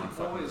They guys sound are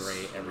fucking always,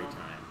 great every you know,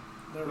 time.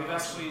 They're I've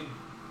awesome.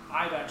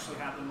 actually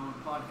had them on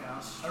the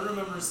podcast. I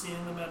remember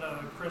seeing them at the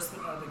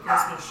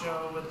Christmas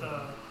show with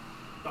the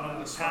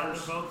Bottom of the Pat, the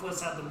sweaters.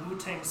 vocalist had the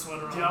Wu-Tang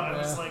sweater on. Yeah. I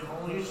was Yeah. like,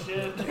 holy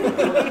shit.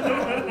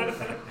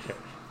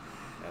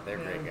 Yeah, they're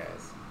great Yeah.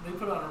 guys. They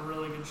put on a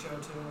really good show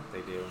too.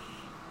 They do.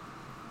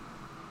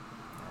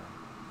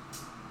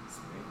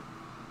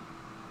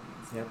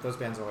 Sweet. Yep, those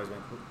bands have always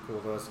been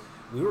cool.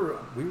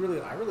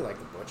 I really like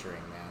the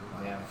Butchering, man.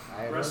 Like, Yeah.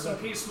 I Rest in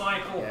really- peace,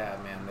 Michael. Yeah,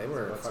 man, they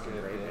were a What's fucking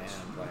good, great bitch?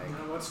 band. Like,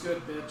 Yeah, what's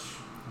good, bitch?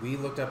 we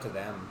looked up to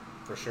them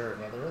for sure.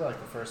 Yeah, they were like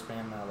the first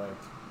band that like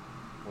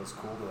was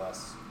cool to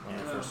us when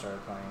we Yeah. first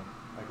started playing.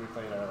 Like we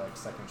played our like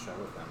second show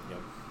with them. Yep.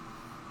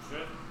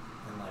 Shit.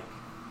 And like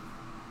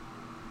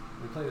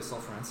we played at Soul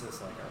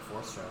Francis like our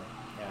fourth show.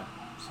 Yeah.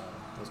 So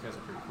those guys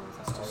are pretty cool with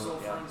us too. Still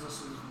yeah. friends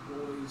us as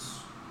boys.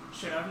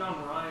 Shit, I've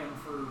known Ryan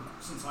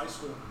since high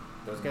school.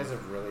 Those guys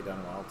have really done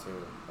well too.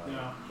 Like,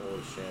 Yeah.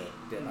 Holy shit.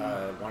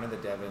 Mhm. One of the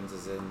Devons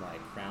is in like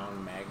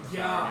Crown Magnifier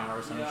Yeah, now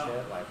or some yeah.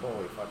 shit. Like,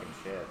 holy fucking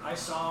shit. I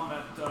saw him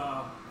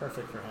at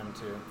Perfect for him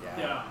too.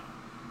 yeah.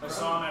 I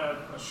saw him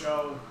at a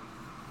show.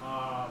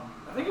 I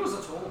think it was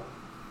a Toll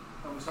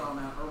that we saw him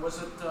at, or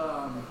was it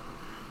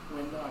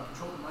when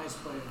Control the Mice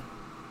played?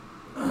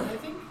 I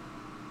think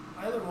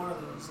either one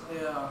of those.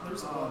 Yeah.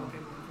 There's a lot of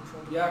people in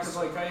control. Yeah, because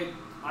like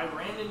I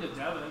ran into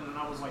Devin and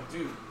I was like,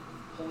 dude,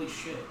 holy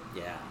shit.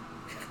 Yeah.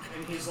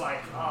 And he's like,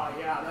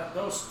 yeah,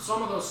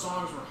 some of those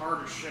songs were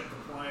hard as shit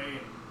to play.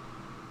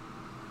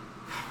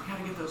 We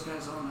gotta get those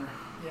guys on there.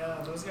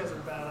 Yeah, those guys are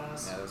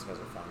badass. Yeah, those guys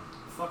are fun.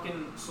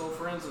 Fucking Soul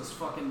Forensis,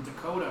 fucking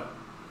Dakota,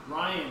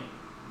 Ryan,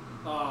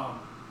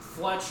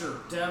 Fletcher,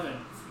 Devin.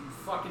 If you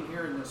fucking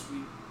hearing this, we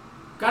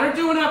gotta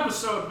do an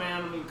episode,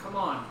 man. I mean, come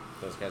on.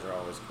 Those guys are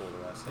always cool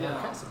to us. Yeah. I'm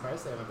kind of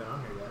surprised they haven't been on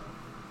here yet.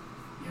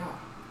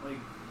 Yeah, like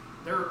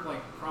they're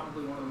like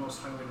probably one of the most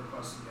highly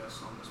requested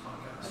guests on this I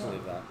podcast.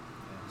 believe that.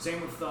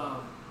 Same with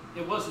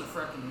it was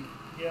Nephrectomy.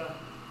 Yeah,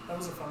 that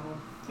was a fun one.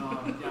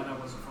 Yeah,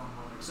 that was a fun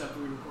one. Except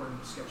we recorded in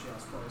a sketchy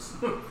ass place.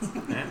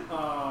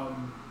 Yeah.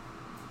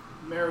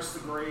 Maris the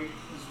Great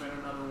has been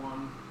another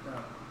one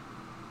that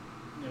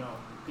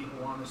people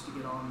want us to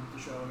get on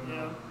the show. You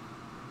know?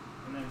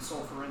 And then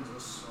Soul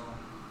Forensis. So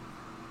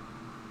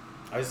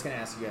I was just gonna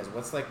ask you guys,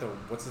 what's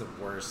the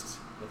worst,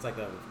 what's like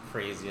the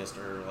craziest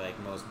or like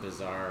most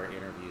bizarre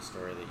interview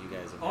story that you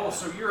guys have had?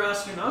 so you're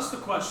asking us the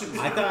questions.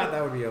 I thought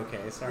that would be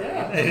okay. Sorry.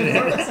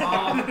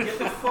 Get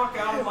the fuck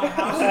out of my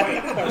house.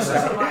 Wait, this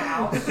isn't my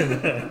house.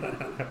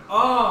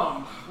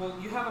 Well,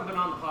 you haven't been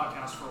on the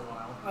podcast for a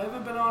while. I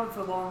haven't been on it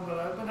for long, but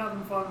I've been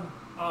having fun.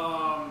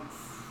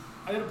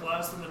 I had a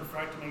blast with the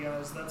Nephrectomy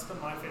guys. That's been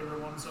my favorite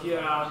one so far.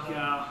 Yeah,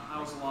 that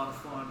was a lot of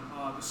fun.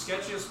 The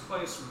sketchiest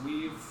place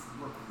we've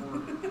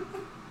recorded.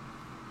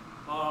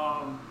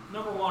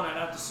 Number one, I'd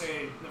have to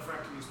say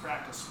Nephrectomy's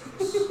practice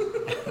space.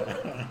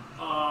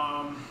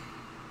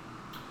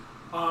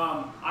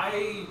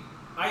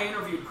 I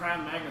interviewed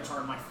Crown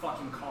Magnetar in my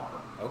fucking car.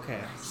 Okay.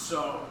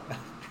 So,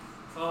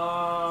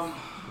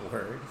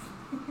 Word.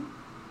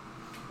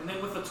 and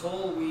then with the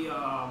Toll, me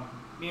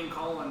and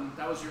Colin,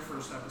 that was your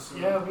first episode.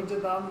 Yeah, we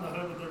did that on the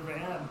hood of their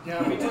van.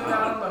 Yeah, we did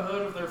that on the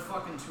hood of their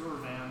fucking tour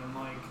van, and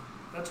like,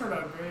 That turned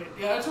out great.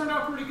 yeah, it turned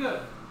out pretty good.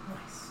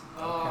 Nice.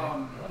 Um,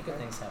 A lot of good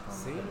things happen on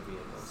See? the hood of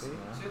vehicles. See? You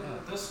know? See,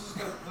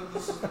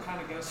 this is the kind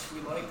of guests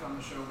we like on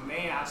the show when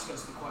they ask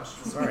us the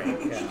questions. Sorry.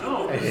 Yeah.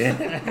 No,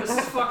 this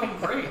is fucking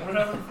great. We're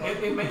having fun.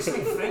 It makes me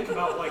think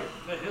about like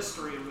the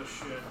history of this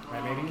shit.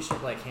 Right, maybe you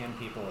should like hand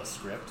people a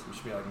script. You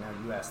should be like, now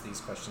you ask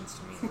these questions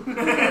to me.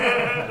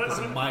 This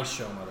is my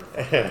show,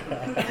 motherfucker.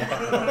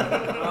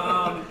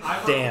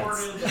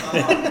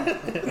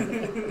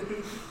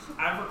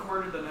 I've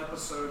recorded an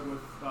episode with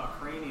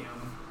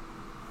Cranium.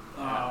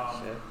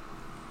 Shit.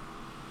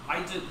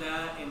 I did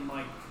that in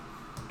like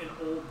an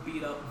old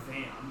beat up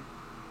van.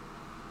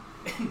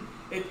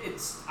 And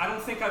it's I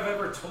don't think I've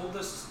ever told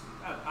this.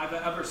 I've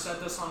ever said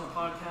this on the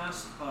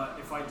podcast, but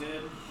if I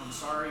did, I'm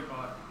sorry.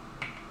 But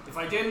if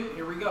I didn't,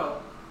 here we go.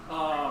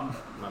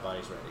 My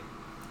body's ready.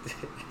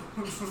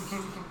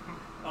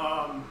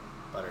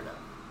 Buttered up.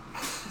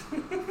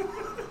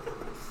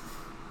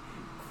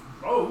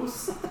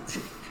 Gross.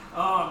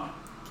 I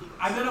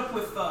met up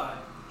with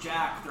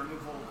Jack, their new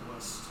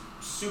vocalist.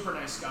 Super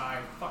nice guy.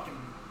 Fucking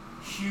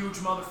huge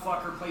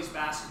motherfucker. Plays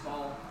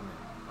basketball.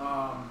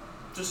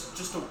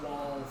 Just a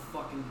wall.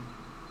 Fucking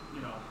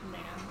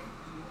Man.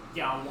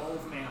 Yeah,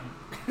 Wolf Man.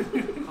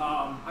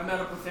 I met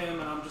up with him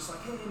and I'm just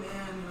like, hey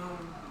man,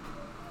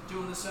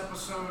 doing this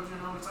episode,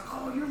 It's like,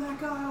 oh, you're that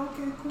guy.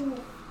 Okay, cool.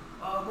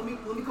 Let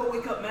me go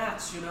wake up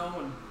Mats, And I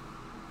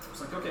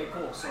was like, okay,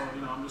 cool. So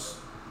I'm just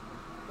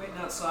waiting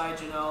outside,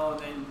 and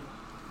then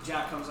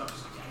Jack comes up.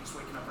 He's like, yeah, he's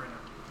waking up right now.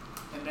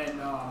 And then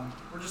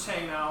we're just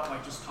hanging out,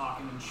 like just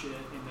talking and shit.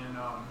 And then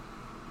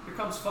here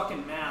comes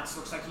fucking Mats.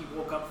 Looks like he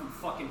woke up from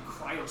fucking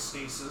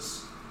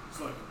cryostasis. It's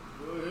like,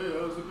 oh, hey,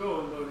 how's it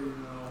going, buddy?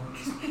 In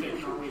his thick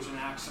Norwegian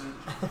accent.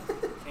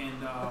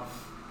 And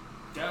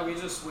yeah, we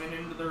just went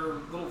into their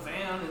little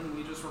van and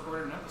we just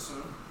recorded an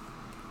episode.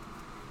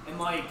 And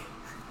like,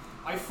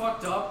 I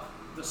fucked up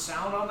the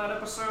sound on that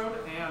episode,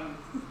 and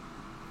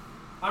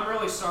I'm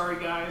really sorry,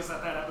 guys,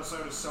 that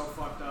episode is so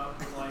fucked up.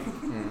 Like,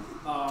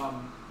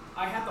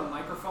 I had the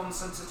microphone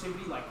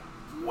sensitivity like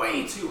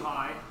way too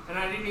high, and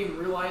I didn't even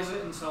realize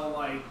it until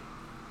like,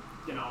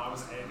 I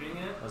was editing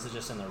it. Was it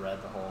just in the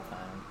red the whole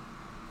time?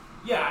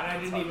 Yeah, and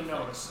I didn't even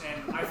notice.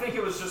 And I think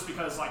it was just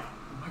because like,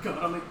 oh my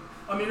god,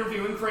 I'm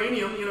interviewing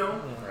Cranium, Yeah.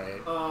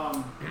 Right.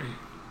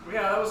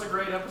 Yeah, that was a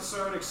great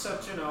episode,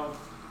 except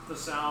the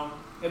sound.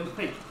 And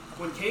like,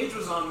 when Cage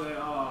was on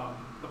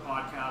the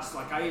podcast,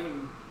 like I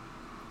even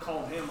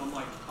called him. I'm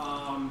like,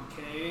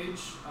 Cage,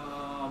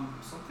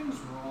 something's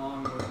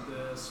wrong with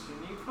this.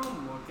 Can you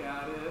come look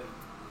at it?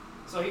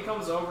 So he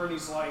comes over and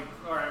he's like,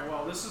 all right,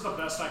 well, this is the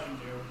best I can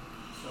do.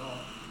 So.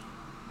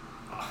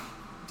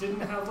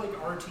 Didn't have like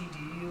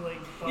RTD like.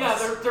 Bus? Yeah,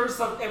 there's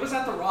it was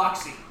at the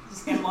Roxy,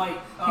 and like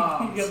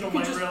you get the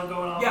light rail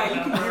going off. Yeah,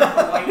 you can hear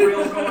the light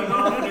rail going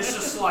on, and it's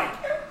just like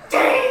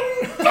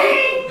ding,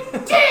 ding,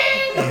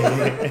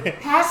 ding.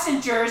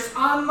 Passengers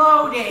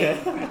unloading.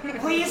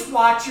 Please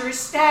watch your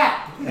step.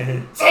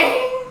 Ding,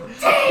 ding,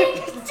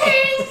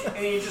 ding.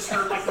 And you just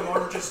heard like the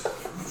motor just.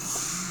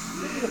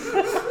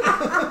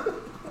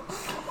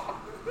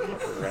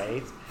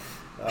 Right.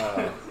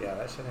 Yeah,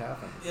 that should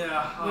happen.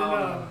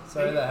 Yeah.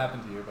 Sorry that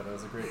happened to you, but it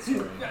was a great story.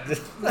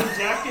 When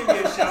Jack gave me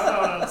a shout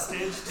out on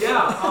stage too. Yeah.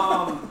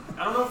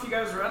 I don't know if you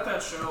guys were at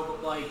that show,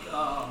 but like,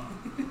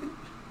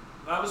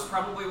 that was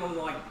probably one of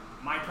like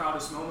my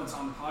proudest moments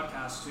on the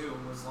podcast too.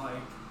 Was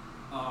like,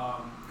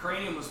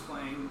 Cranium was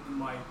playing, and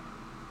like,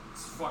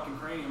 it's fucking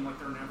Cranium. Like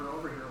they're never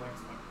over here. Like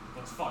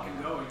let's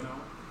fucking go,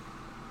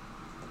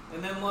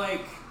 And then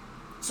like,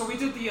 so we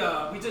did the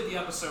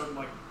episode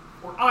like.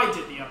 Or I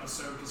did the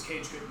episode because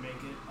Cage couldn't make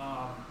it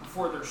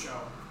before their show,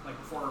 like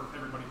before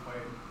everybody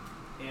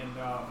played. And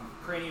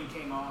Cranium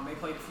came on, they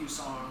played a few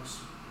songs,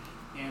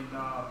 and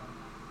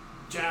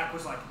Jack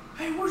was like,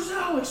 hey, where's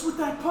Alex with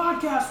that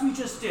podcast we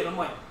just did? I'm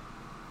like,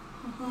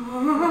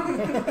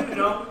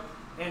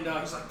 And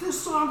he's like,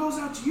 this song goes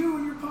out to you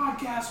and your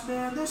podcast,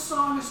 man. This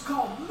song is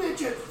called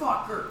Midget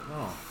Fucker.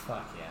 Oh,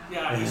 fuck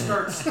yeah. Yeah, he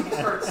starts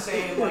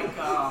saying like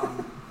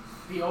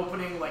the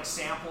opening like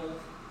sample.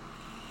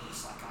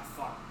 It's like, I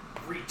fuck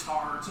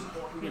retards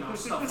and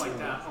stuff like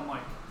that. I'm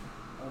like,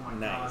 oh my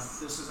god,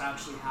 this is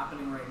actually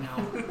happening right now.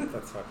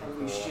 That's fucking Holy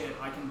cool. shit,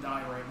 I can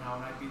die right now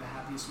and I'd be the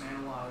happiest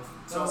man alive.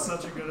 That was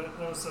such a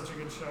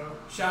good show.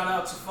 Shout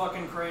out to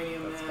fucking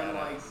Cranium, That's man.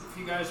 badass. Like, if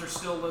you guys are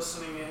still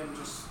listening in,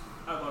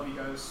 I love you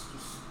guys.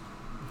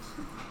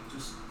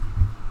 Just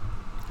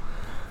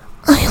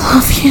I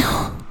love you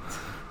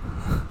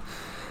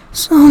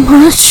so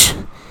much.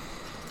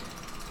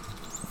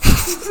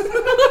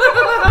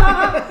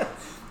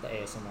 The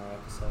ASMR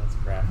episode's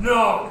crap.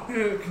 no.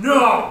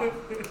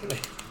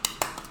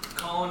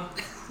 Colin,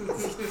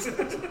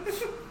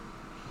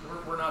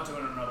 we're not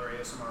doing another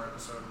ASMR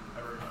episode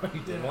ever.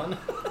 You did one?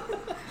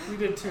 We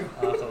did too.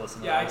 I'll have to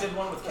listen to Yeah, I that. did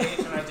one with Cage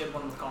and I did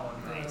one with Colin.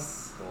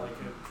 Nice. I like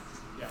it.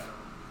 Yeah.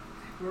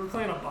 We were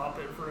playing a bop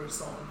it for a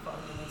solid 5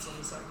 minutes on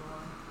the second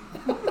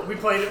one. We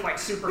played it like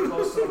super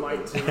close to the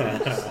mic too.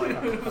 Just like,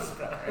 It was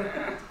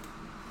bad.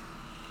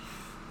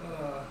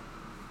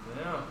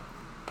 yeah.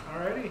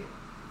 Alrighty.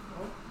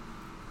 Well,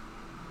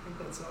 I think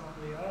that's all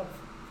we have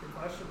for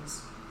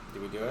questions.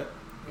 Did we do it?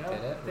 Yeah,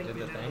 did it. I We think did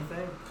we the did thing. the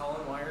thing.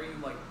 Colin, why are you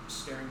like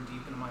staring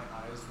deep into my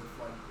eyes with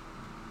like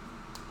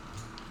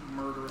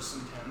murderous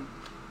intent?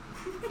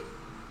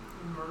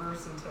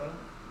 Murderous intent.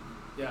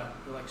 Yeah,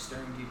 you're like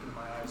staring deep into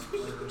my eyes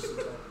with murderous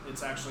intent.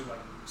 It's actually like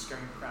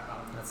scaring the crap out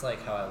of me. That's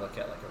like how I look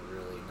at like a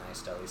really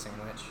nice deli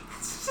sandwich.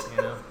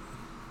 You know?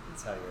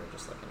 That's how you're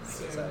just looking at his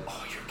Same. eyes.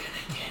 Oh, you're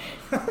gonna get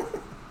it.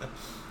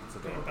 It's a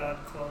Been a bit. bad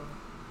club.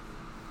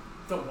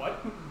 The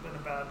what? Been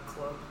a bad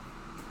club.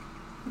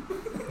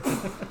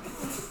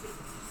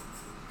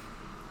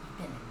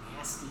 In a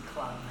nasty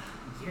club.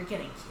 You're gonna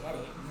get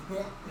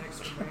it.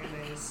 Extra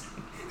mayonnaise.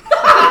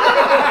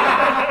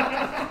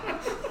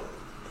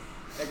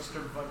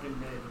 Extra fucking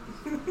name.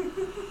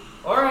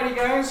 Alrighty,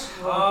 guys.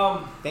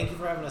 Thank you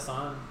for having us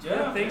on.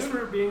 Yeah, Thanks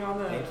for being on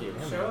the Thank you.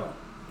 show.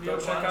 Go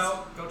check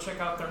Blast.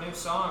 out their new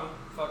song.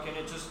 Fucking,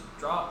 it just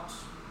dropped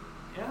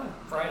Yeah.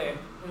 Friday.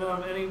 And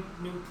any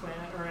new plan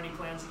or any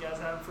plans you guys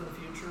have for the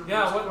future?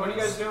 Yeah, what are you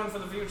guys doing for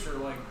the future?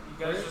 Like,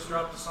 you guys just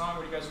dropped a song.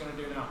 What are you guys gonna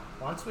do now?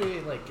 Once we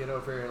like get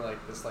over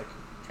like this like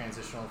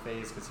transitional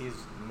phase, because he's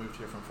moved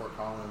here from Fort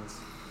Collins,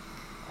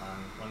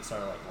 Once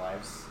our like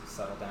lives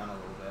settle down a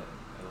little bit,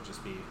 it'll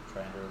just be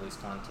trying to release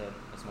content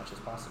as much as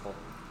possible.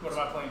 What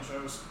about playing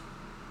shows?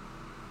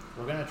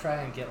 We're gonna try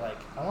and get like,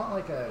 I want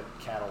like a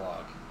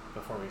catalog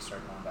before we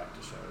start going back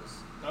to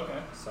shows. Okay.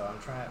 So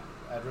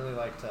I'd really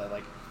like to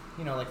like,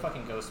 like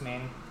fucking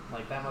Ghostman,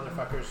 like that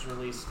motherfucker's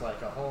released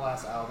like a whole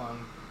ass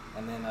album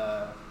and then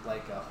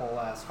like a whole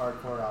ass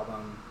hardcore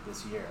album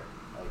this year.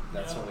 Like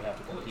that's what we have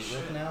to compete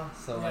with now.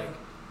 So like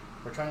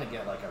we're trying to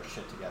get like our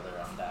shit together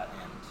on that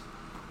end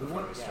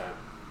before we start.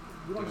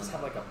 We don't just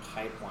have like a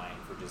pipeline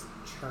for just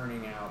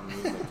churning out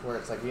music to where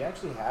it's like we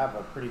actually have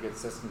a pretty good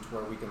system to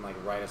where we can like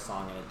write a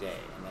song in a day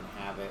and then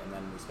have it, and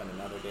then we spend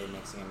another day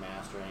mixing and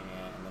mastering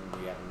it, and then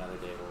we have another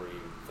day where we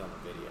film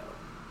a video.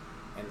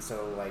 And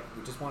so like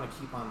we just want to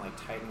keep on like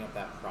tightening up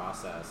that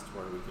process to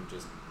where we can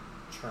just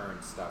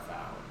churn stuff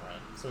out. Right.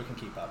 So we can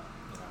keep up,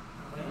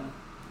 Yeah.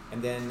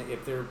 And then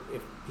if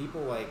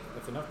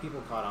enough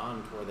people caught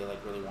on to where they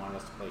like really wanted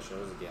us to play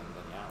shows again,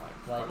 then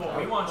Well,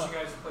 we want you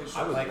guys to play shows.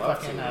 I would like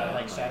love fucking to,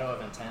 like Shadow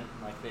of Intent,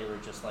 like they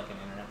were just like an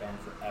internet band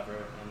forever,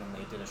 and then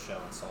they did a show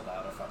and sold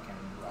out a fucking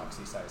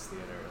Roxy size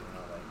theater.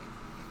 Like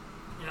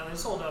Yeah, they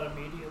sold out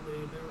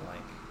immediately. They were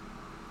like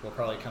we'll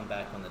probably come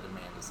back when the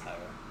demand is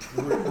higher.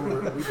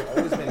 We've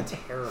always been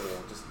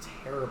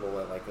terrible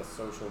at like the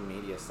social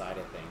media side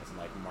of things and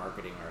like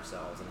marketing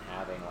ourselves and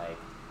having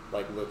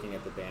like looking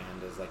at the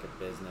band as like a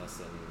business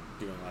and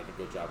doing like a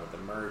good job with the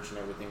merch and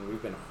everything.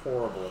 We've been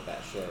horrible at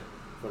that shit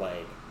for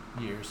like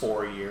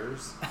 4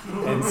 years.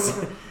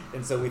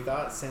 and so we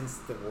thought since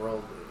the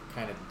world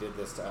kind of did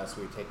this to us,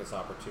 we'd take this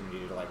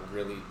opportunity to like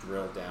really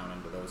drill down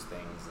into those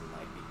things and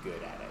like be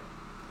good at it.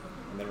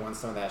 And then once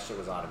some of that shit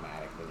was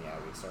automatic, then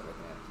we'd start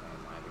looking at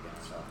playing live again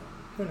or something.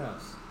 Who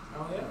knows?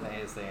 Oh yeah. That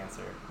is the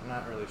answer. I'm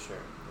not really sure.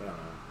 We don't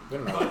know. We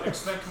don't know. But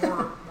expect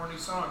more new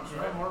songs,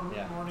 right? more new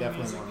Definitely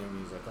music. more new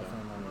music.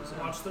 Definitely more music.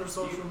 Watch their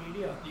social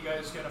media. You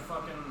guys gonna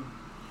fucking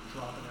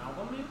drop an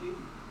album maybe?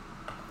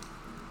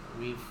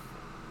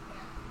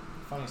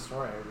 Funny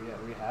story.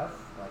 We have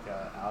like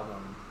a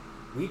album.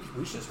 We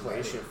should Just play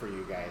ready. shit for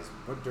you guys.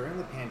 But during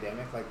the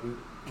pandemic, like we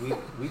We'll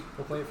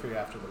play it for you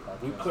after the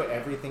podcast. we put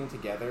everything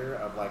together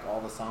of like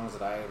all the songs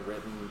that I had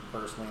written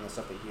personally and the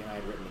stuff that he and I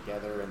had written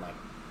together and like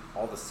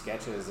all the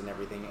sketches and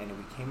everything, and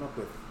we came up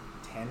with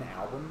 10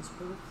 albums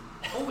worth.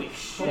 Holy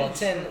shit. Well,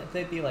 10,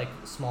 they'd be like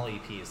small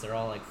EPs. They're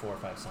all like 4 or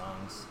 5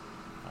 songs.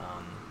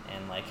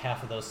 And like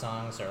half of those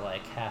songs are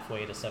like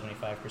halfway to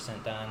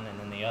 75% done, and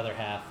then the other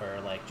half are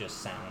like just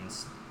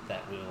sounds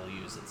that we will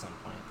use at some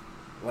point.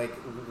 Like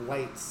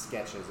light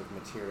sketches of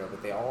material,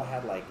 but they all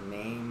had like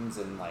names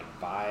and like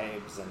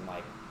vibes and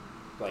like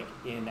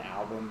in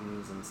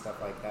albums and stuff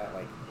like that.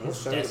 Like we'll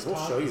show you is a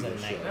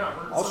this shit. nightmare.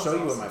 Yeah, I'll show you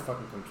what awesome. my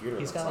fucking computer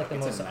He's looks got like the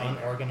It's most a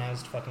nightmare.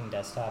 unorganized fucking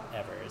desktop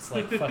ever. It's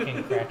like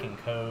fucking cracking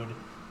code.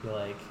 You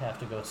like have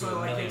to go through So a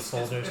like million it's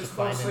folders to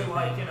find mostly anything.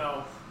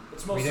 like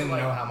it's mostly We didn't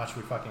like know how much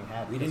we fucking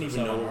had. We because didn't it was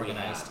even so know what we had.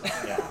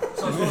 unorganized. Yeah.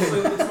 So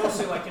it's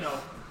mostly like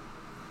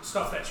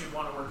stuff that you'd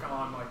want to work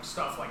on, like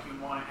stuff like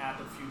you'd want to add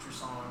to future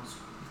songs.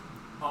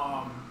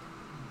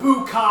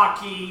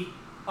 Bukkake.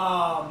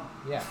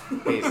 Yeah.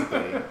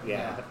 Basically, yeah,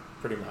 Yeah.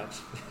 pretty much.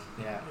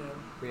 Yeah.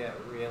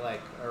 We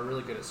like are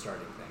really good at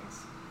starting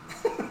things.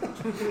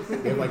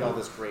 We have like all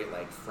this great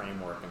like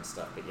framework and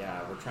stuff, but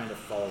yeah, we're trying to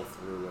follow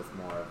through with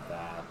more of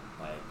that,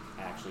 like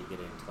actually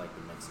getting into like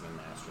the mixing and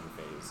mastering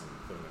phase and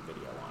putting a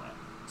video on it.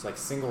 So like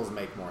singles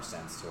make more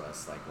sense to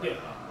us, like right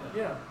now.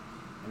 Yeah.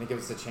 And it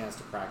gives us a chance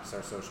to practice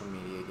our social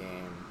media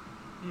game.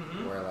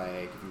 Mm-hmm. Where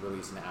like if you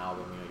release an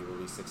album, you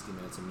release 60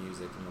 minutes of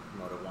music and you'll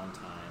promote it one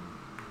time.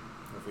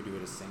 Or if we do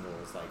it as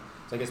singles, like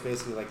so I guess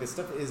basically like this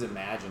stuff is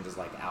imagined as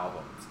like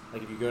albums.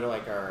 Like if you go to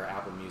like our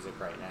Apple Music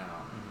right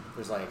now,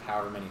 there's like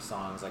however many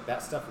songs. Like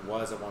that stuff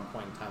was at one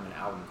point in time an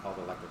album called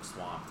Electric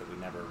Swamp that we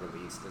never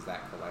released as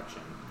that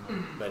collection.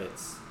 But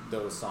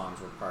those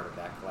songs were part of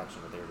that collection,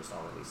 but they were just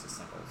all released as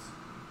singles.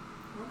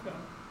 Okay.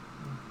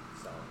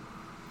 So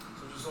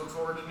So just look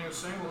forward to new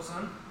singles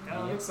then. Yeah,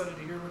 I'm excited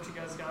to hear what you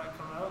guys got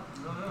coming out.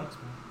 Thanks,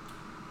 man.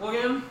 Well,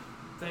 again,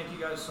 thank you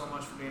guys so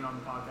much for being on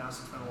the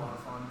podcast. It's been a lot of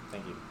fun.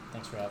 thank you.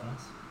 Thanks for having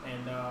us.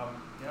 And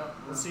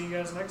We'll see you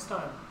guys next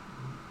time.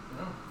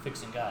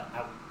 Fixing God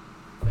out.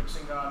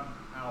 Fixing God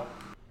out.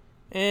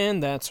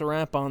 And that's a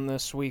wrap on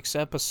this week's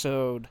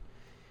episode.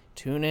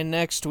 Tune in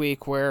next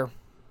week where,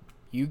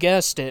 you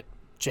guessed it,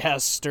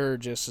 Jazz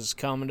Sturgis is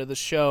coming to the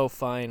show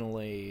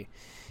finally.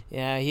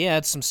 Yeah, he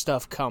had some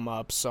stuff come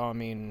up, so I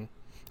mean,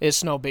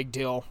 it's no big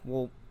deal.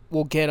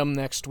 We'll get him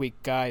next week,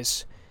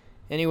 guys.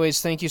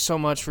 Anyways, thank you so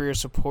much for your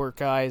support,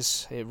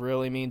 guys. It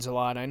really means a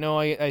lot. I know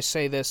I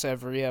say this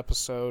every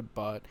episode,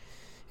 but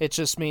it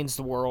just means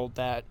the world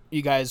that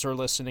you guys are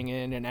listening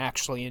in and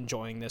actually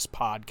enjoying this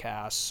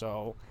podcast.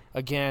 So,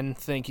 again,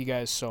 thank you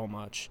guys so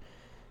much.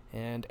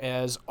 And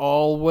as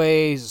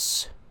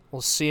always,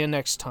 we'll see you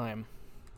next time.